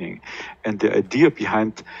technical meaning. And the idea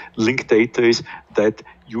behind linked data is that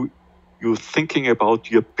you're thinking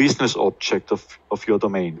about your business object of your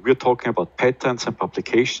domain. We're talking about patents and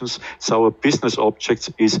publications. So our business object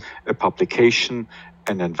is a publication,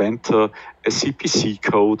 an inventor, a CPC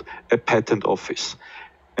code, a patent office.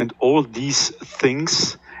 And all these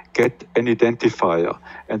things get an identifier.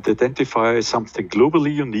 And the identifier is something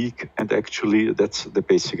globally unique, and actually that's the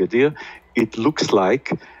basic idea. It looks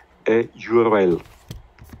like a URL.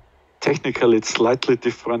 Technically, it's slightly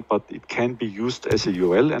different, but it can be used as a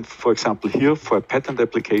URL. And for example, here for a patent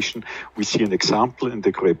application, we see an example in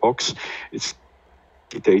the gray box. It's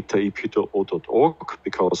data.epo.org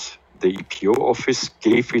because the EPO office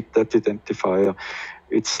gave it that identifier.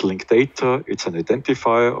 It's linked data. It's an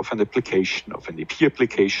identifier of an application, of an EP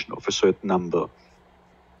application of a certain number.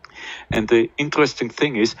 And the interesting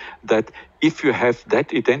thing is that if you have that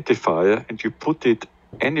identifier and you put it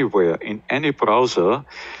anywhere in any browser,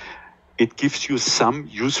 it gives you some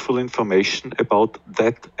useful information about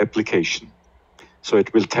that application. So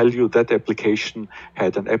it will tell you that application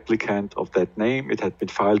had an applicant of that name, it had been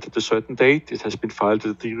filed at a certain date, it has been filed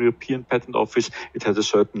at the European Patent Office, it had a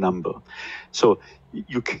certain number. So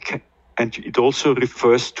you can, and it also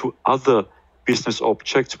refers to other business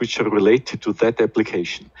objects which are related to that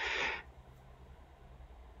application.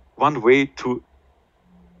 One way to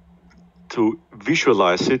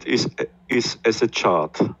visualize it is as a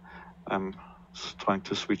chart. I'm trying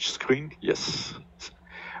to switch screen. Yes.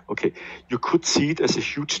 Okay. You could see it as a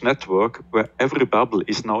huge network where every bubble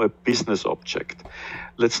is now a business object.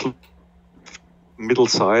 Let's look middle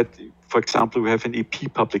side. For example, we have an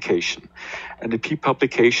EP publication. An EP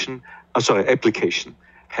publication, application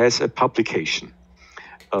has a publication.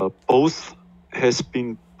 both has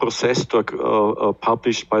been processed or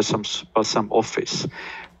published by some office.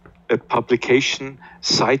 A publication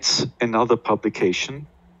cites another publication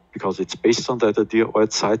because it's based on that idea, or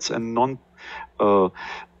it cites a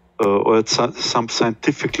some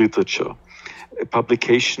scientific literature. A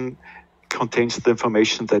publication contains the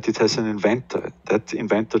information that it has an inventor. That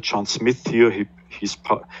inventor, John Smith here, he's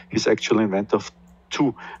actually inventor of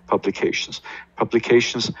 2 publications.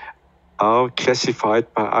 Publications are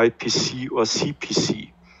classified by IPC or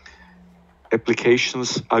CPC.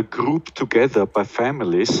 Applications are grouped together by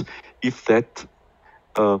families if that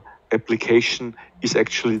application is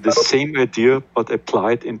actually the same idea but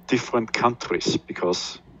applied in different countries,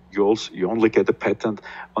 because you only get a patent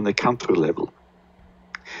on a country level.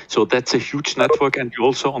 So that's a huge network, and you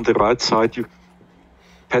also on the right side,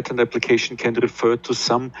 patent application can refer to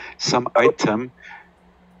some item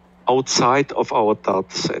outside of our data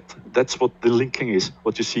set. That's what the linking is.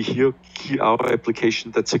 What you see here, our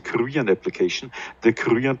application, that's a Korean application. The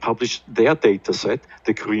Korean published their data set,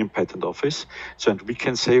 the Korean Patent Office. So, and we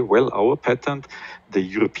can say, well, our patent, the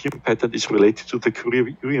European patent, is related to the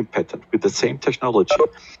Korean patent with the same technology.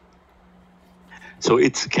 So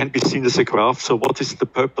it can be seen as a graph. So what is the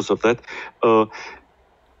purpose of that?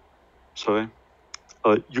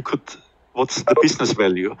 What's the business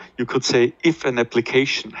value? You could say if an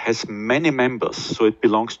application has many members, so it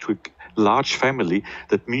belongs to a large family,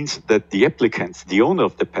 that means that the applicant, the owner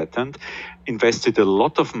of the patent, invested a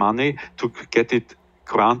lot of money to get it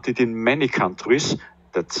granted in many countries.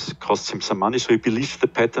 That costs him some money, so he believes the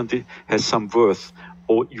patent has some worth.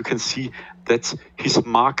 Or you can see that's his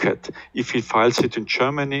market. If he files it in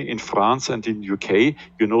Germany, in France, and in UK,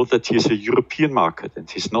 you know that he is a European market and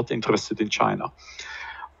he's not interested in China.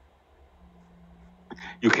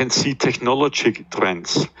 You can see technology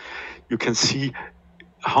trends. You can see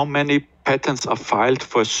how many patents are filed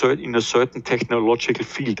for in a certain technological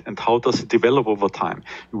field and how does it develop over time.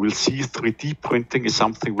 You will see 3D printing is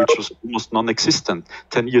something which was almost non-existent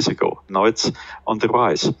 10 years ago. Now it's on the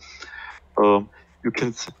rise. You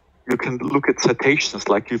can look at citations,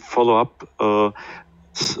 like you follow up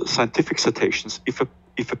scientific citations. If a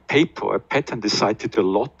paper, a patent is cited a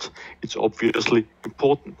lot, it's obviously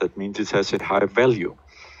important. That means it has a high value.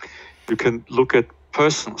 You can look at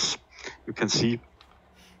persons. You can see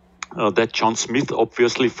that John Smith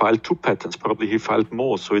obviously filed 2 patents. Probably he filed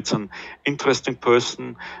more. So it's an interesting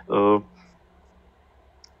person who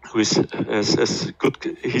is as good.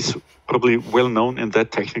 He's probably well known in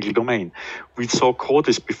that technical domain. We saw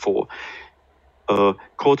Cordis before.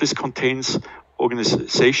 Cordis contains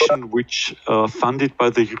organization which are funded by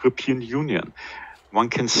the European Union. One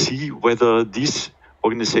can see whether these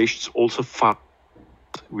organizations also fund.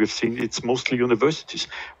 We've seen it's mostly universities.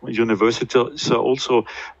 Universities are also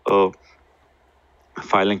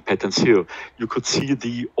filing patents here. You could see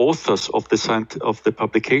the authors of the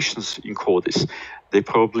publications in Cordis. They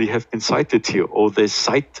probably have been cited here, or they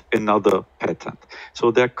cite another patent.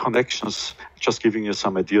 So there are connections, just giving you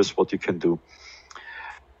some ideas what you can do.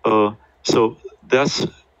 So there's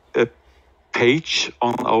a page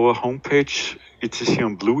on our homepage. It is here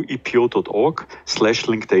in blue,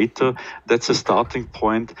 epo.org/linkdata. That's a starting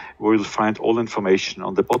point where you'll find all information.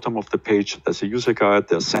 On the bottom of the page, there's a user guide,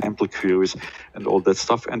 there's sample queries, and all that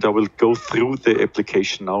stuff. And I will go through the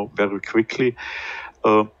application now very quickly.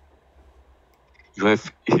 You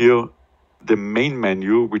have here the main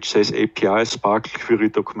menu, which says API, Sparkle, Query,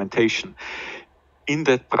 Documentation. In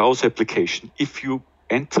that browse application, if you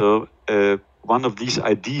enter one of these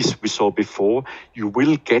IDs we saw before, you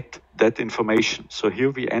will get that information. So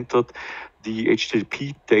here we entered the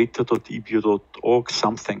HTTP data.epo.org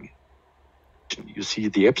something. You see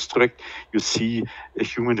the abstract, you see a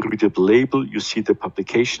human readable label, you see the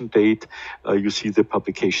publication date, you see the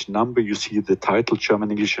publication number, you see the title,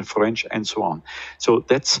 German, English, and French, and so on. So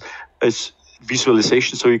that's a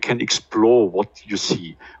visualization, so you can explore what you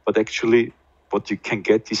see. But actually, what you can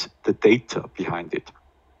get is the data behind it.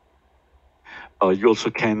 You also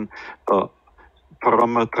can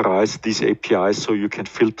parameterize these APIs, so you can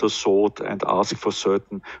filter, sort, and ask for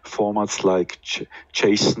certain formats like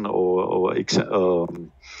JSON or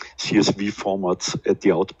CSV formats at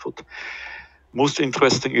the output. Most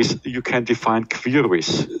interesting is you can define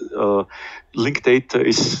queries. Linked data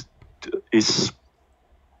is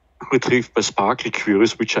retrieved by Sparkle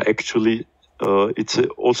queries, which are actually it's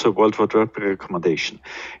also a World Wide Web recommendation.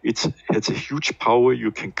 It's a huge power.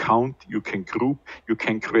 You can count, you can group, you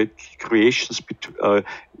can create creations, you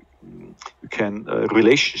can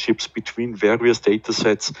relationships between various data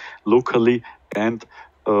sets locally and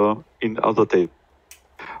in other data.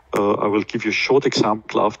 I will give you a short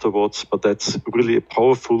example afterwards, but that's really a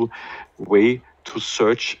powerful way to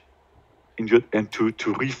search in your, and to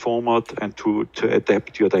reformat and to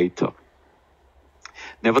adapt your data.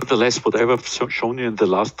 Nevertheless, what I've shown you in the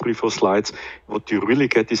last 3-4 slides, what you really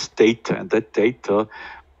get is data, and that data,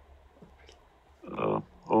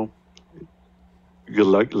 you're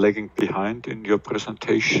lagging behind in your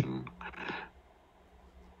presentation.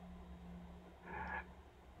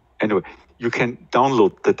 Anyway, you can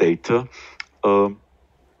download the data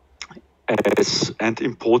and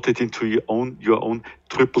import it into your own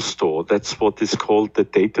triple store. That's what is called the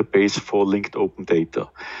database for linked open data.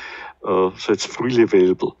 So it's freely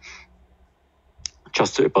available.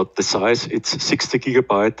 Just about the size, it's 60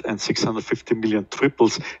 gigabyte and 650 million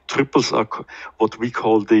triples. Triples are what we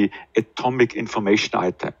call the atomic information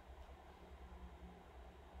item.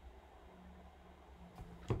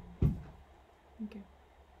 Okay.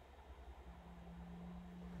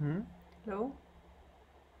 Hmm? Hello?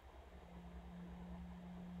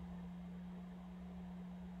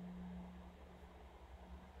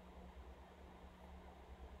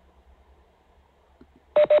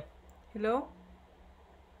 Hello?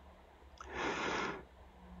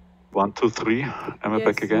 1, 2, 3. Am I Yes.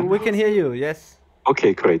 back again? We can hear you, yes.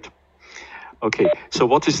 Okay, great. Okay, so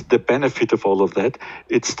what is the benefit of all of that?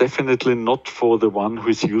 It's definitely not for the one who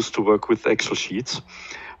is used to work with Excel sheets,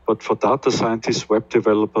 but for data scientists, web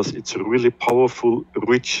developers, it's a really powerful,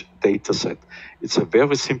 rich data set. It's a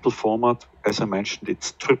very simple format. As I mentioned,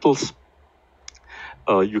 it's triples.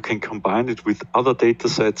 You can combine it with other data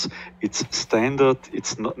sets. It's standard.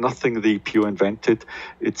 It's nothing the EPO invented.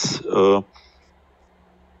 It's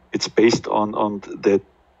based on the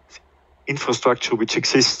infrastructure which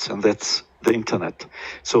exists, and that's the internet.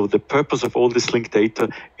 So the purpose of all this linked data,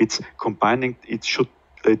 it's combining,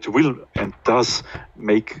 it will and does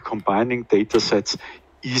make combining data sets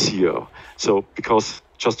easier. So because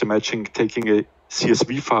just imagine taking a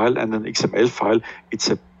CSV file and an XML file, it's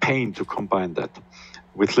a pain to combine that.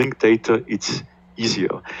 With linked data, it's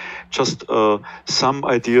easier. Just some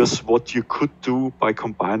ideas what you could do by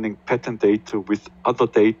combining pattern data with other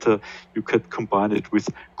data. You could combine it with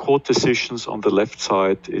court decisions on the left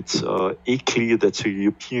side. It's ECLI, that's a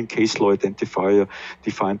European case law identifier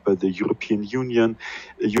defined by the European Union.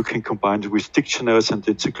 You can combine it with dictionaries and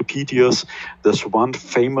encyclopedias. There's one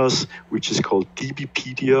famous, which is called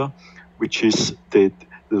DBpedia, which is the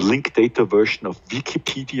linked data version of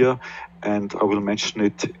Wikipedia, and I will mention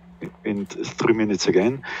it in 3 minutes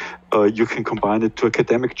again. You can combine it to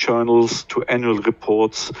academic journals, to annual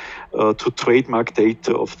reports, to trademark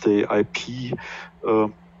data of the IP,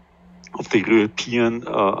 of the European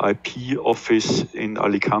IP office in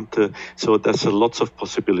Alicante. So there's lots of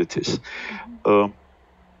possibilities.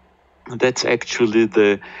 That's actually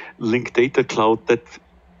the linked data cloud. That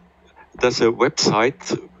there's a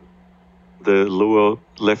website, the lower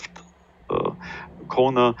left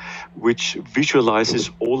corner, which visualizes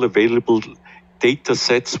all available data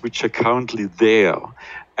sets which are currently there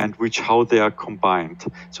and how they are combined.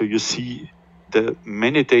 So you see the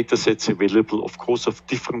many data sets available, of course, of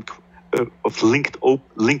different of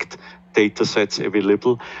linked data sets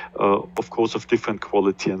available, of course, of different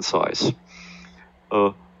quality and size.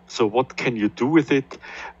 So what can you do with it?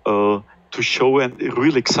 To show a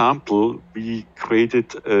real example, we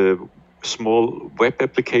created a small web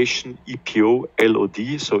application, EPO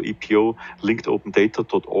LOD, so EPO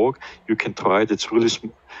linkedopendata.org. You can try it. It's really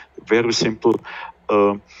very simple.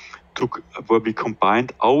 Where we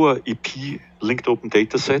combined our EP linked open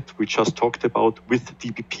data set, we just talked about, with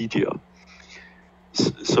DBpedia.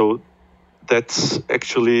 So that's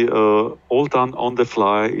actually all done on the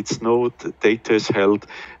fly. It's no data is held.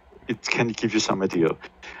 It can give you some idea.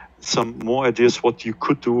 Some more ideas what you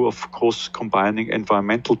could do, of course, combining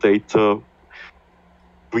environmental data.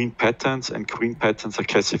 Green patterns and green patterns are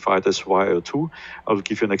classified as YO2. I'll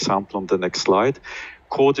give you an example on the next slide.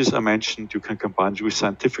 Cordis I mentioned, you can combine it with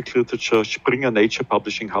scientific literature. Springer Nature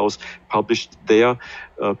Publishing House published their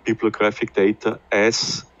bibliographic data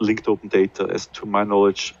as linked open data, as to my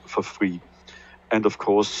knowledge, for free. And of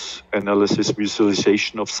course, analysis,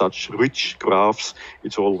 visualization of such rich graphs,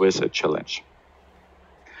 it's always a challenge.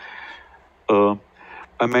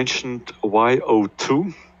 I mentioned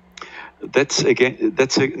YO2.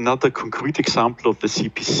 That's another concrete example of the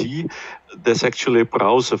CPC. There's actually a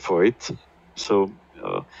browser for it. So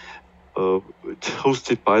it's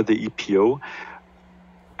hosted by the EPO.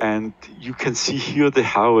 And you can see here the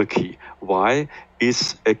hierarchy. Y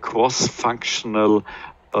is a cross-functional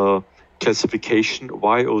classification.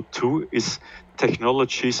 YO2 is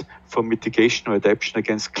technologies for mitigation or adaptation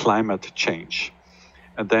against climate change.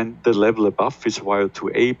 and then the level above is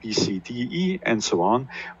YO2A, B, C, D, E, and so on,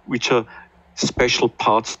 which are special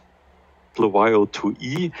parts of the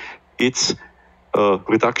YO2E. It's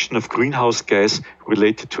reduction of greenhouse gas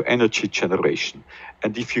related to energy generation.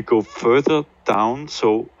 And if you go further down,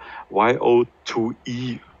 so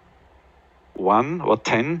YO2E 1 or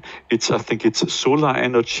 10, I think it's solar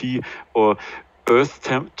energy, or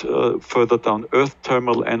further down, earth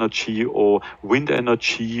thermal energy, or wind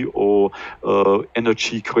energy, or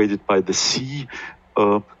energy created by the sea.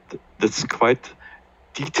 That's quite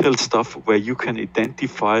detailed stuff where you can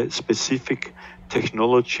identify specific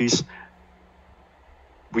technologies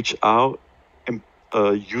which are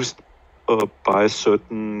used by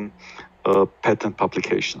certain patent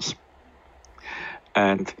publications.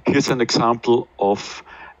 And here's an example of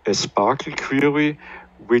a Sparkle query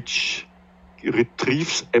which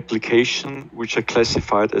retrieves applications which are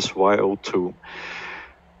classified as YO2.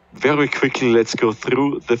 Very quickly, let's go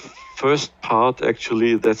through the first part.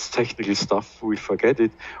 Actually, that's technical stuff, we forget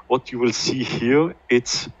it. What you will see here,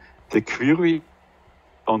 it's the query.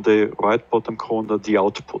 On the right bottom corner, the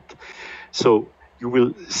output. So you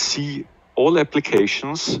will see all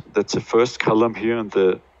applications. That's the first column here, and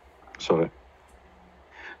the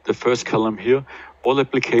first column here. All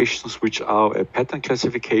applications which are a pattern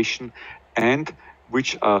classification and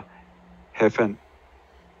which have an.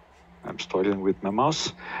 I'm struggling with my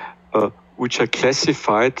mouse. Which are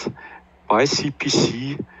classified by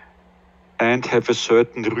CPC and have a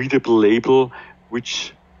certain readable label,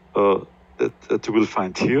 which that you will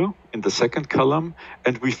find here in the second column,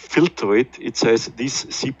 and we filter it. It says this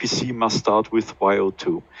CPC must start with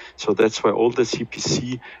YO2. So that's why all the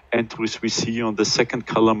CPC entries we see on the second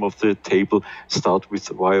column of the table start with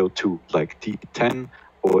YO2, like D10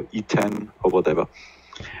 or E10 or whatever.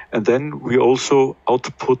 And then we also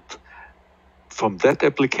output from that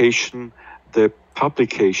application the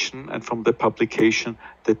publication, and from the publication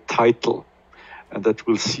the title. And that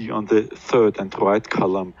we'll see on the third and right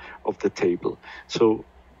column of the table. So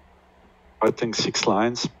I think 6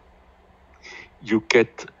 lines. You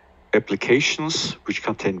get applications which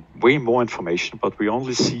contain way more information, but we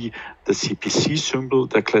only see the CPC symbol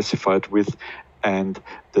they're classified with and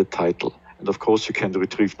the title. And of course, you can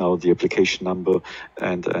retrieve now the application number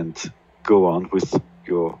and go on with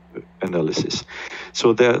your analysis.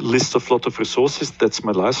 So there are a list of lot of resources. That's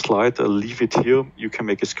my last slide. I'll leave it here. You can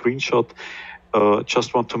make a screenshot.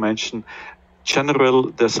 Just want to mention, general,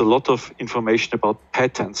 there's a lot of information about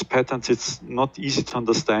patents. Patents, it's not easy to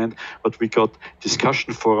understand, but we got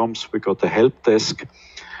discussion forums, we got a help desk,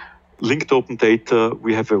 linked open data.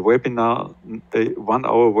 We have a webinar, a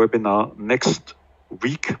 1-hour webinar next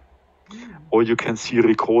week, or you can see a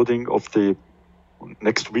recording of the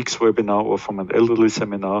next week's webinar or from an elderly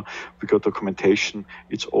seminar. We got documentation.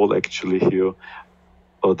 It's all actually here.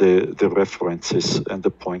 Or the references and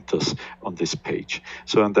the pointers on this page.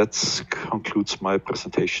 So, and that concludes my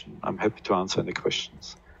presentation. I'm happy to answer any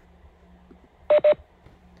questions.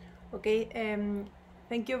 Okay,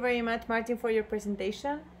 thank you very much, Martin, for your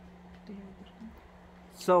presentation.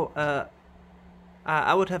 So,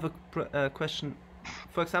 I would have a question.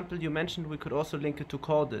 For example, you mentioned we could also link it to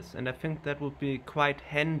Cordis, and I think that would be quite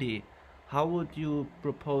handy. How would you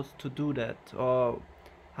propose to do that? Or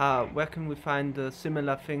where can we find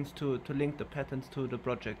similar things to link the patents to the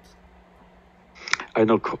projects? I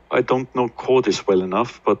don't know Cordis well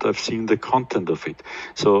enough, but I've seen the content of it.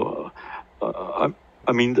 So,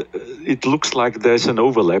 I mean, it looks like there's an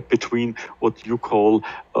overlap between what you call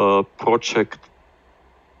a project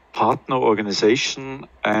partner organization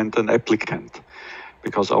and an applicant.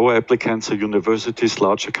 Because our applicants are universities,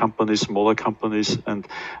 larger companies, smaller companies, and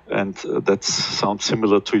that sounds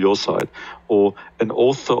similar to your side. Or an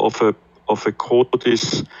author of a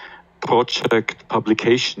Cordis project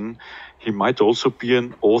publication, he might also be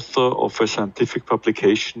an author of a scientific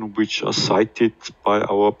publication which are cited by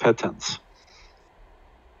our patents.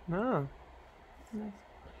 Ah.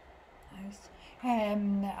 Nice.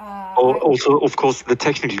 Also, of course, the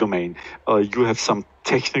technical domain. You have some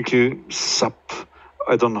technical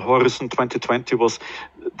I don't know, Horizon 2020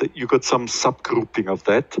 you got some subgrouping of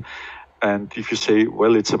that. And if you say,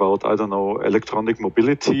 well, it's about, I don't know, electronic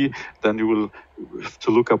mobility, then you will have to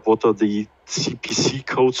look up what are the CPC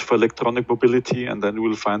codes for electronic mobility, and then you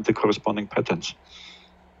will find the corresponding patents.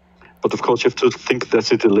 But of course, you have to think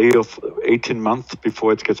there's a delay of 18 months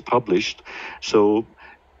before it gets published. So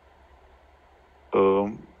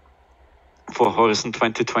for Horizon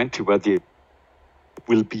 2020, where they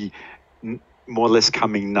will be more or less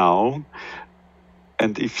coming now,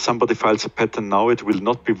 and if somebody files a patent now, it will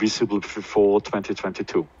not be visible before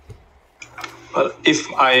 2022. Well, if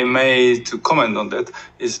I may to comment on that,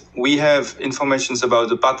 is we have informations about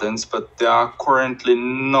the patents, but they are currently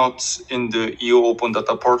not in the EU Open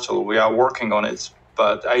Data Portal. We are working on it,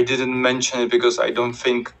 but I didn't mention it because I don't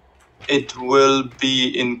think it will be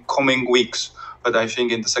in coming weeks. But I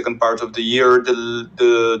think in the second part of the year,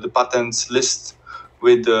 the patents list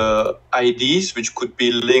with the IDs, which could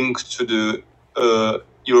be linked to the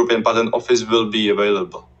European Patent Office, will be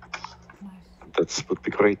available. That would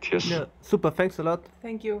be great, yes. Yeah, super, thanks a lot.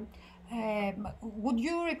 Thank you. Would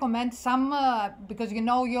you recommend some, because you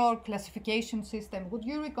know your classification system, would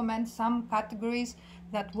you recommend some categories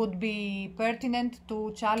that would be pertinent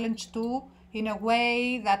to challenge 2 in a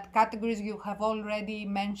way that categories you have already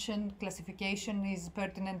mentioned, classification is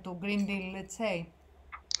pertinent to Green Deal, let's say?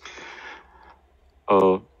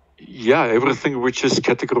 Yeah, everything which is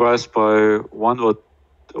categorized by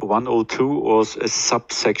 102 or a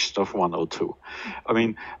subsection of 102. I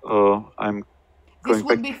mean, I'm This going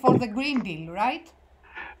would back. be for the Green Deal, right?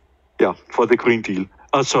 Yeah, for the Green Deal.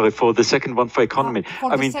 Sorry, for the second one for economy.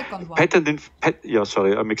 For the second one. Yeah,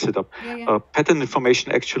 sorry, I mixed it up. Yeah. Patent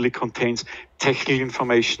information actually contains technical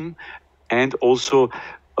information and also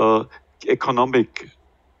economic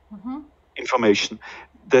information.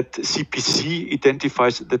 That CPC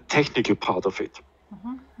identifies the technical part of it.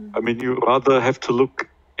 I mean, you rather have to look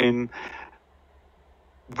in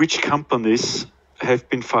which companies have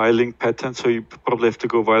been filing patents, so you probably have to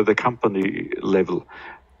go via the company level.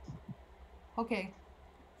 Okay,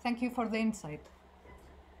 thank you for the insight.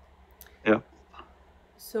 Yeah.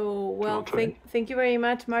 So, well, thank you very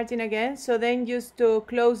much, Martin, again. So then just to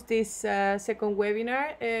close this second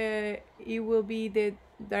webinar, it will be the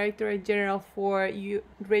Directorate-General for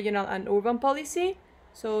Regional and Urban Policy.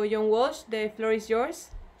 So, John Walsh, the floor is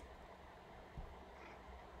yours.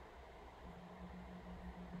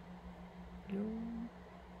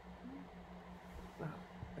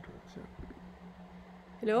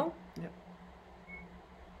 Hello? Yeah.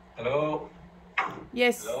 Hello?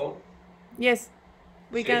 Yes. Hello? Yes,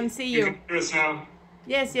 we can see you. You can hear us now?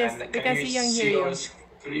 Yes, yes, we can see you and hear you.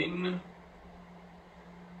 Screen?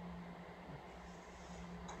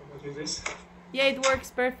 Can I do this? Yeah, it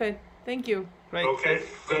works perfect. Thank you. Great. Okay,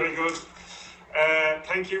 very good.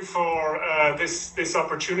 Thank you for this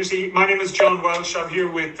opportunity. My name is John Welsh. I'm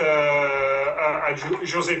here with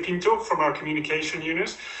Jose Pinto from our communication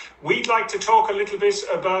unit. We'd like to talk a little bit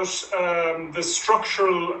about the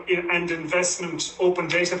structural and investment open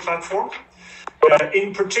data platform.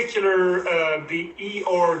 In particular, the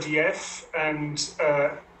ERDF and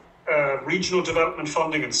regional development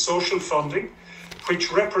funding and social funding,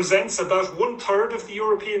 which represents about 1/3 of the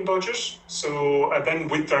European budget. So then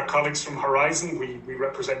with our colleagues from Horizon, we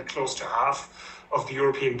represent close to half of the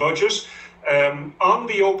European budget. On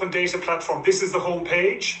the open data platform, this is the home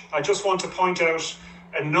page. I just want to point out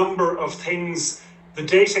a number of things. The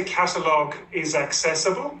data catalog is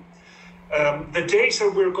accessible. The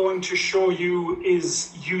data we're going to show you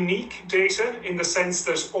is unique data in the sense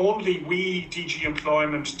that only we, DG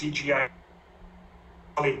Employment, DGI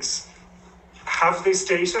colleagues, have this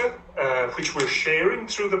data, which we're sharing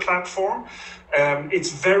through the platform.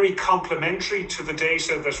 It's very complementary to the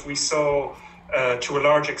data that we saw to a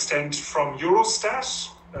large extent from Eurostat.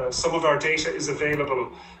 Some of our data is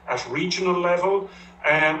available at regional level.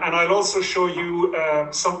 And I'll also show you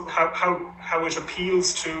how it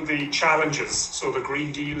appeals to the challenges, so the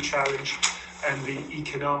Green Deal challenge and the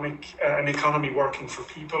economy working for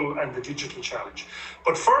people and the digital challenge.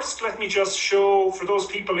 But first, let me just show, for those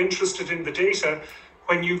people interested in the data,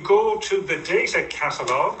 when you go to the data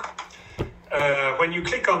catalog, when you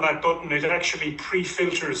click on that button, it actually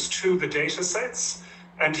pre-filters to the data sets.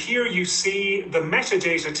 And here you see the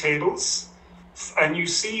metadata tables. And you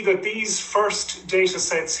see that these first data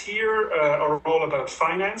sets here are all about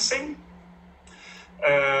financing.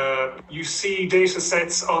 You see data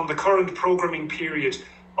sets on the current programming period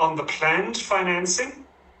on the planned financing,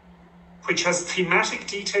 which has thematic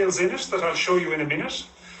details in it that I'll show you in a minute.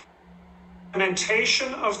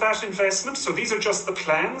 Implementation of that investment. So these are just the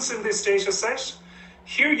plans in this data set.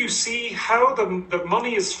 Here you see how the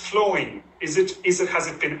money is flowing. Has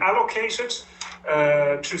it been allocated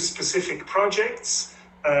to specific projects,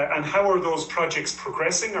 and how are those projects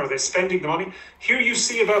progressing? Are they spending the money? Here you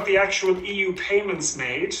see about the actual EU payments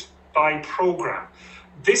made by program.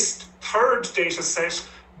 This third data set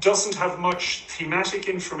doesn't have much thematic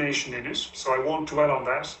information in it, so I won't dwell on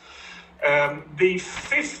that. The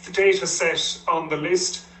fifth data set on the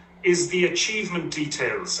list is the achievement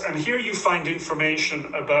details, and here you find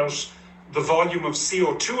information about the volume of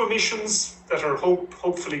CO2 emissions that are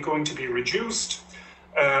hopefully going to be reduced,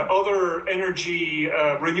 other energy,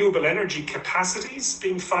 renewable energy capacities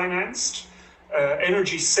being financed,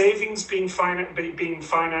 energy savings being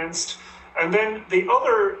financed. And then the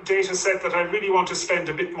other data set that I really want to spend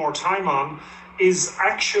a bit more time on is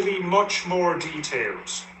actually much more detailed.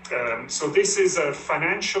 So this is a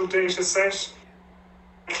financial data set.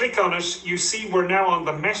 Click on it, you see we're now on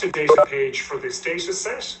the metadata page for this data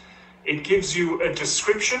set. It gives you a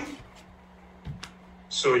description.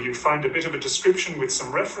 So you find a bit of a description with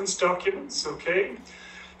some reference documents, okay?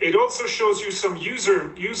 It also shows you some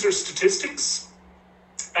user statistics.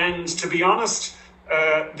 And to be honest,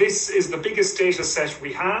 this is the biggest data set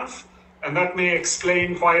we have, and that may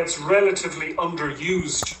explain why it's relatively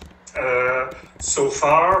underused so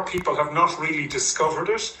far. People have not really discovered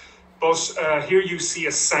it, but here you see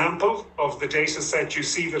a sample of the data set. You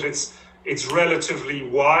see that it's relatively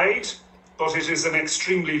wide, but it is an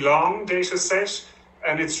extremely long data set,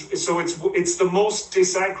 and it's the most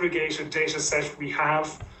disaggregated data set we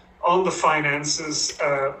have on the finances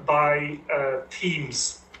by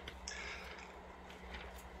themes.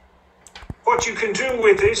 What you can do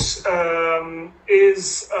with it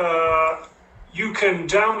is you can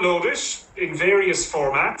download it in various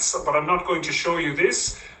formats, but I'm not going to show you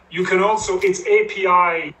this. You can also, it's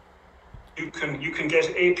API, you can get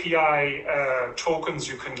API tokens,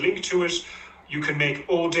 you can link to it, you can make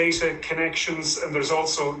OData connections, and there's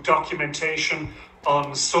also documentation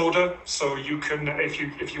on SODA. So you can,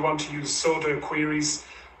 if you want to use SODA queries,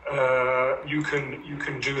 you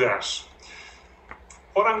can do that.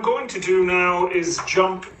 What I'm going to do now is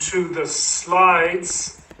jump to the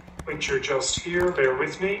slides, which are just here, bear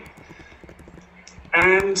with me.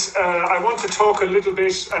 And I want to talk a little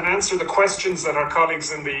bit and answer the questions that our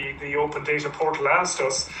colleagues in the Open Data Portal asked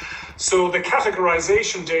us. So the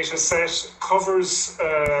categorization data set covers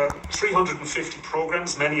 350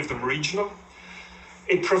 programs, many of them regional.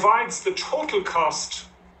 It provides the total cost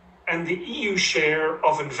and the EU share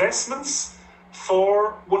of investments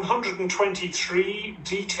for 123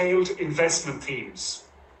 detailed investment themes.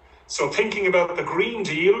 So thinking about the Green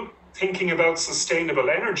Deal, thinking about sustainable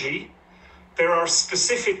energy, there are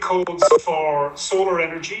specific codes for solar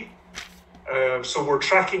energy. So we're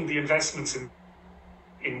tracking the investments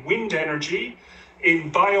in wind energy,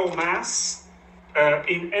 in biomass,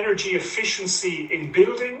 in energy efficiency in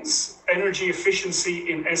buildings, energy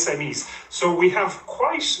efficiency in SMEs. So we have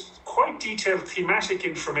quite detailed thematic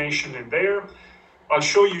information in there. I'll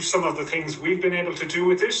show you some of the things we've been able to do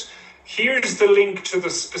with it. Here's the link to the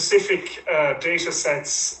specific data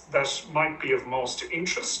sets that might be of most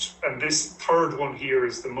interest. And this third one here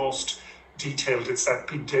is the most detailed. It's that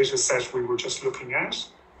big data set we were just looking at.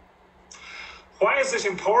 Why is it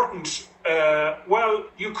important? Well,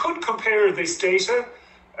 you could compare this data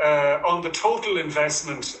on the total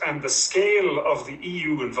investment and the scale of the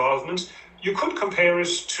EU involvement. You could compare it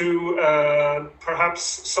to perhaps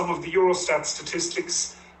some of the Eurostat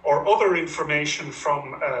statistics or other information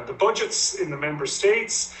from the budgets in the member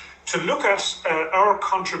states to look at our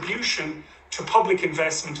contribution to public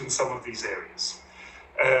investment in some of these areas.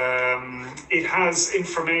 It has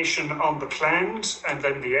information on the planned and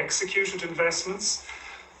then the executed investments.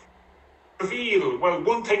 Well,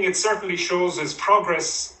 one thing it certainly shows is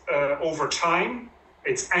progress over time.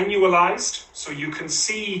 It's annualized, so you can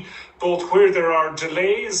see both where there are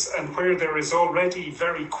delays and where there is already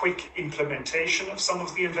very quick implementation of some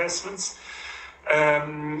of the investments.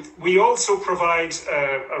 We also provide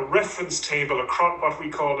a reference table, what we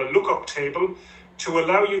call a lookup table, to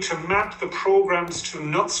allow you to map the programs to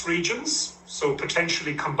NUTS regions, so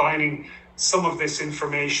potentially combining some of this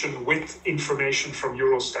information with information from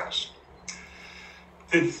Eurostat.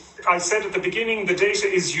 I said at the beginning, the data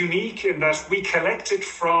is unique in that we collect it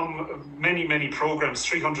from many programs,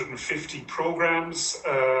 350 programs.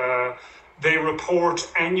 They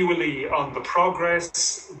report annually on the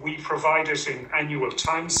progress. We provide it in annual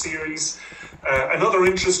time series. Another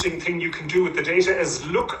interesting thing you can do with the data is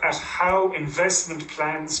look at how investment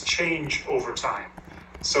plans change over time.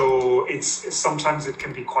 So sometimes it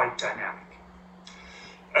can be quite dynamic.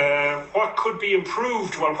 What could be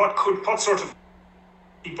improved? Well, what sort of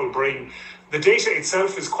people bring? The data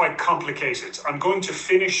itself is quite complicated. I'm going to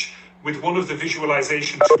finish with one of the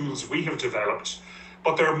visualization tools we have developed,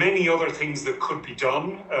 but there are many other things that could be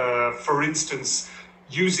done. For instance,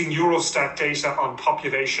 using Eurostat data on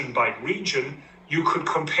population by region, you could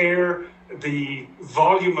compare the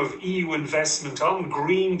volume of EU investment on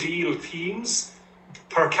Green Deal themes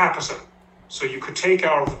per capita. So you could take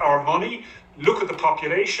our money, look at the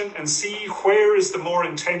population and see where is the more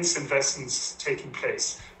intense investments taking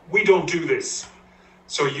place. We don't do this.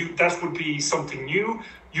 So that would be something new.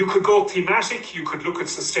 You could go thematic, you could look at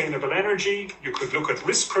sustainable energy, you could look at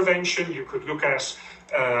risk prevention, you could look at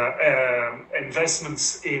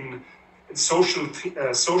investments in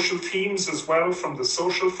social themes as well from the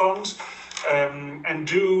social fund, and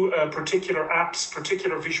do particular apps,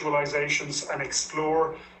 particular visualizations, and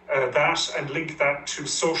explore that and link that to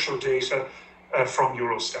social data from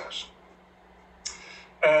Eurostat.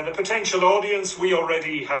 The potential audience, we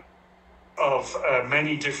already have of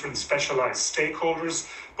many different specialized stakeholders,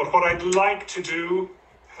 but what I'd like to do,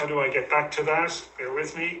 how do I get back to that? Bear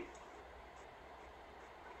with me.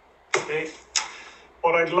 Okay.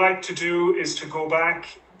 What I'd like to do is to go back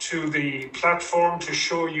to the platform to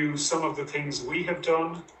show you some of the things we have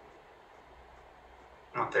done.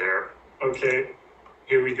 Not there. Okay,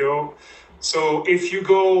 here we go. So if you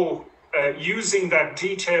go using that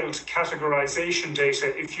detailed categorization data,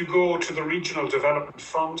 if you go to the Regional Development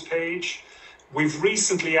Fund page, we've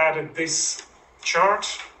recently added this chart,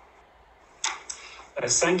 a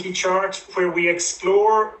Sankey chart, where we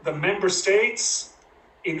explore the member states'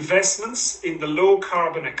 investments in the low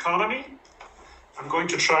carbon economy. I'm going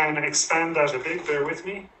to try and expand that a bit, bear with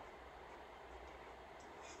me.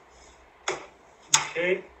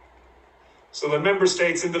 Okay, so the member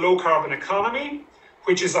states in the low carbon economy,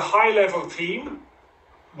 which is a high level theme,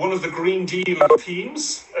 one of the Green Deal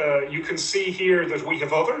themes. You can see here that we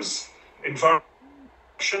have others. Environment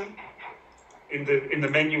action in the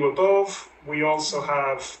menu above. We also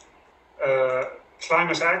have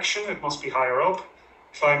climate action, it must be higher up.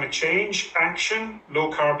 Climate change action,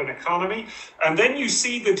 low carbon economy, and then you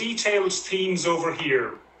see the detailed themes over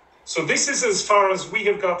here. So this is as far as we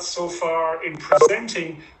have got so far in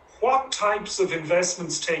presenting what types of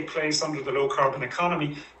investments take place under the low carbon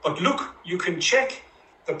economy. But look, you can check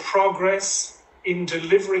the progress in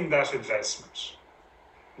delivering that investment.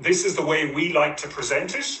 This is the way we like to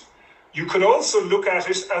present it. You could also look at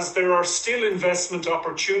it as there are still investment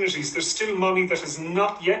opportunities. There's still money that has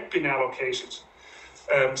not yet been allocated.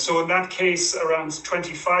 So in that case, around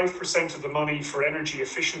 25% of the money for energy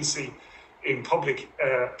efficiency in public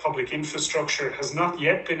infrastructure has not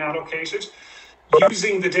yet been allocated.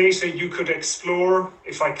 Using the data, you could explore.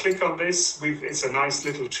 If I click on this, it's a nice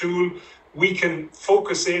little tool. We can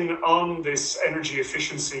focus in on this energy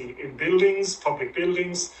efficiency in buildings, public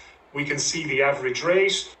buildings. We can see the average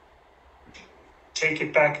rate, take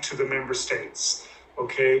it back to the member states.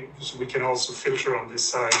 Okay, so we can also filter on this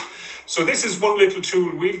side. So this is one little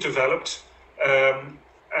tool we've developed.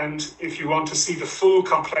 And if you want to see the full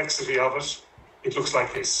complexity of it, it looks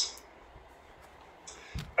like this.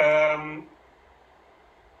 The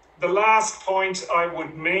last point I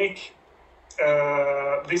would make,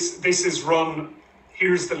 this is run,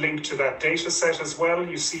 here's the link to that data set as well.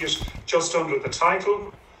 You see it just under the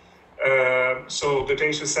title. So the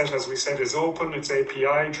data set, as we said, is open, it's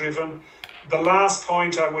API driven. The last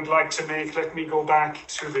point I would like to make, let me go back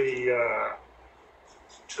to the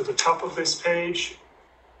top of this page,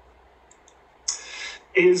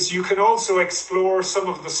 is you can also explore some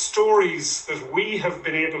of the stories that we have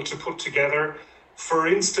been able to put together. For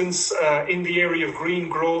instance, in the area of green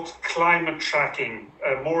growth, climate tracking,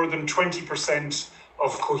 more than 20%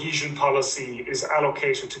 of cohesion policy is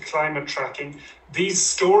allocated to climate tracking. These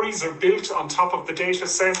stories are built on top of the data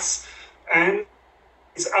sets, and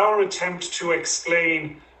it's our attempt to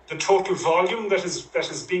explain the total volume that is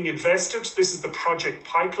being invested. This is the project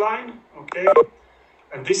pipeline, okay?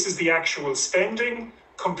 And this is the actual spending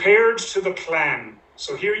compared to the plan.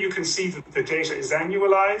 So here you can see that the data is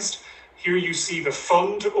annualized. Here you see the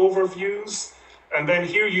fund overviews. And then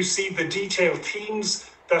here you see the detailed themes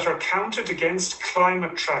that are counted against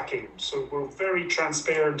climate tracking. So we're very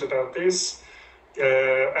transparent about this.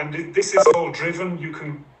 And this is all driven. You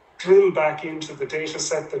can drill back into the data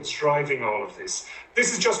set that's driving all of this.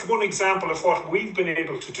 This is just one example of what we've been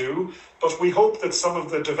able to do, but we hope that some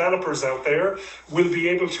of the developers out there will be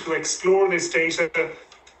able to explore this data,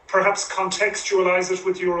 perhaps contextualize it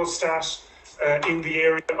with Eurostat in the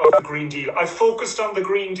area of the Green Deal. I focused on the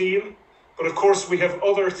Green Deal, but of course we have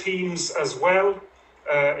other themes as well.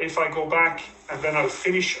 If I go back, and then I'll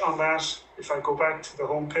finish on that, if I go back to the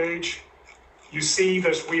home page, you see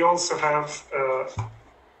that we also have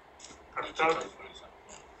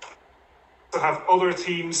other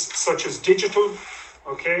themes such as digital,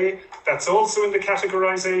 okay, that's also in the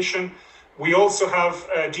categorization. We also have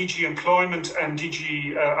DG Employment and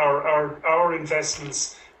DG, our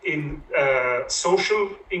investments in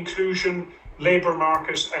social inclusion, labour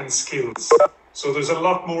market and skills. So there's a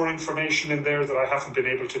lot more information in there that I haven't been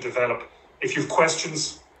able to develop. If you have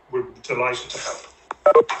questions, we're delighted to help.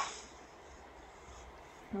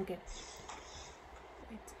 Okay.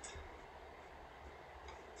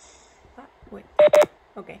 Wait.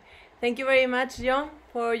 Okay. Thank you very much, John,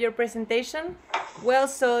 for your presentation. Well,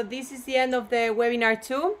 so this is the end of the webinar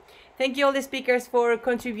too. Thank you all the speakers for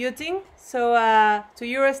contributing. So to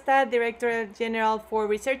Eurostat, Directorate-General for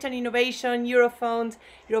Research and Innovation, Eurofound,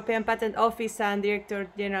 European Patent Office, and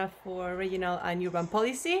Directorate-General for Regional and Urban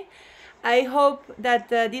Policy. I hope that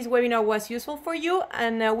this webinar was useful for you,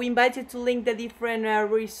 and we invite you to link the different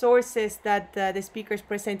resources that the speakers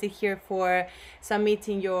presented here for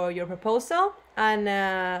submitting your proposal.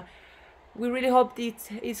 And we really hope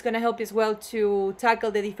it's going to help as well to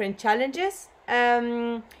tackle the different challenges.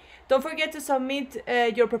 Don't forget to submit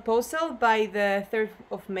your proposal by the 3rd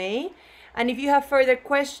of May. And if you have further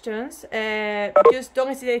questions, just don't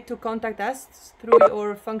hesitate to contact us through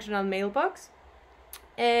our functional mailbox.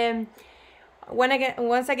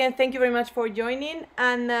 Once again, thank you very much for joining.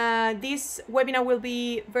 And this webinar will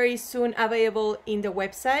be very soon available in the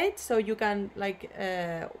website, so you can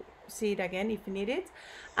see it again if you need it.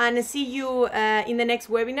 And see you in the next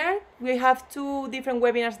webinar. We have 2 different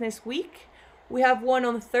webinars next week. We have one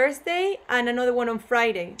on Thursday and another one on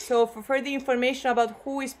Friday. So for further information about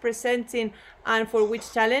who is presenting and for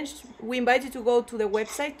which challenge, we invite you to go to the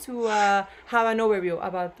website to have an overview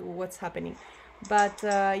about what's happening. But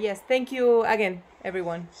yes, thank you again,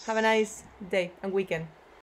 everyone. Have a nice day and weekend.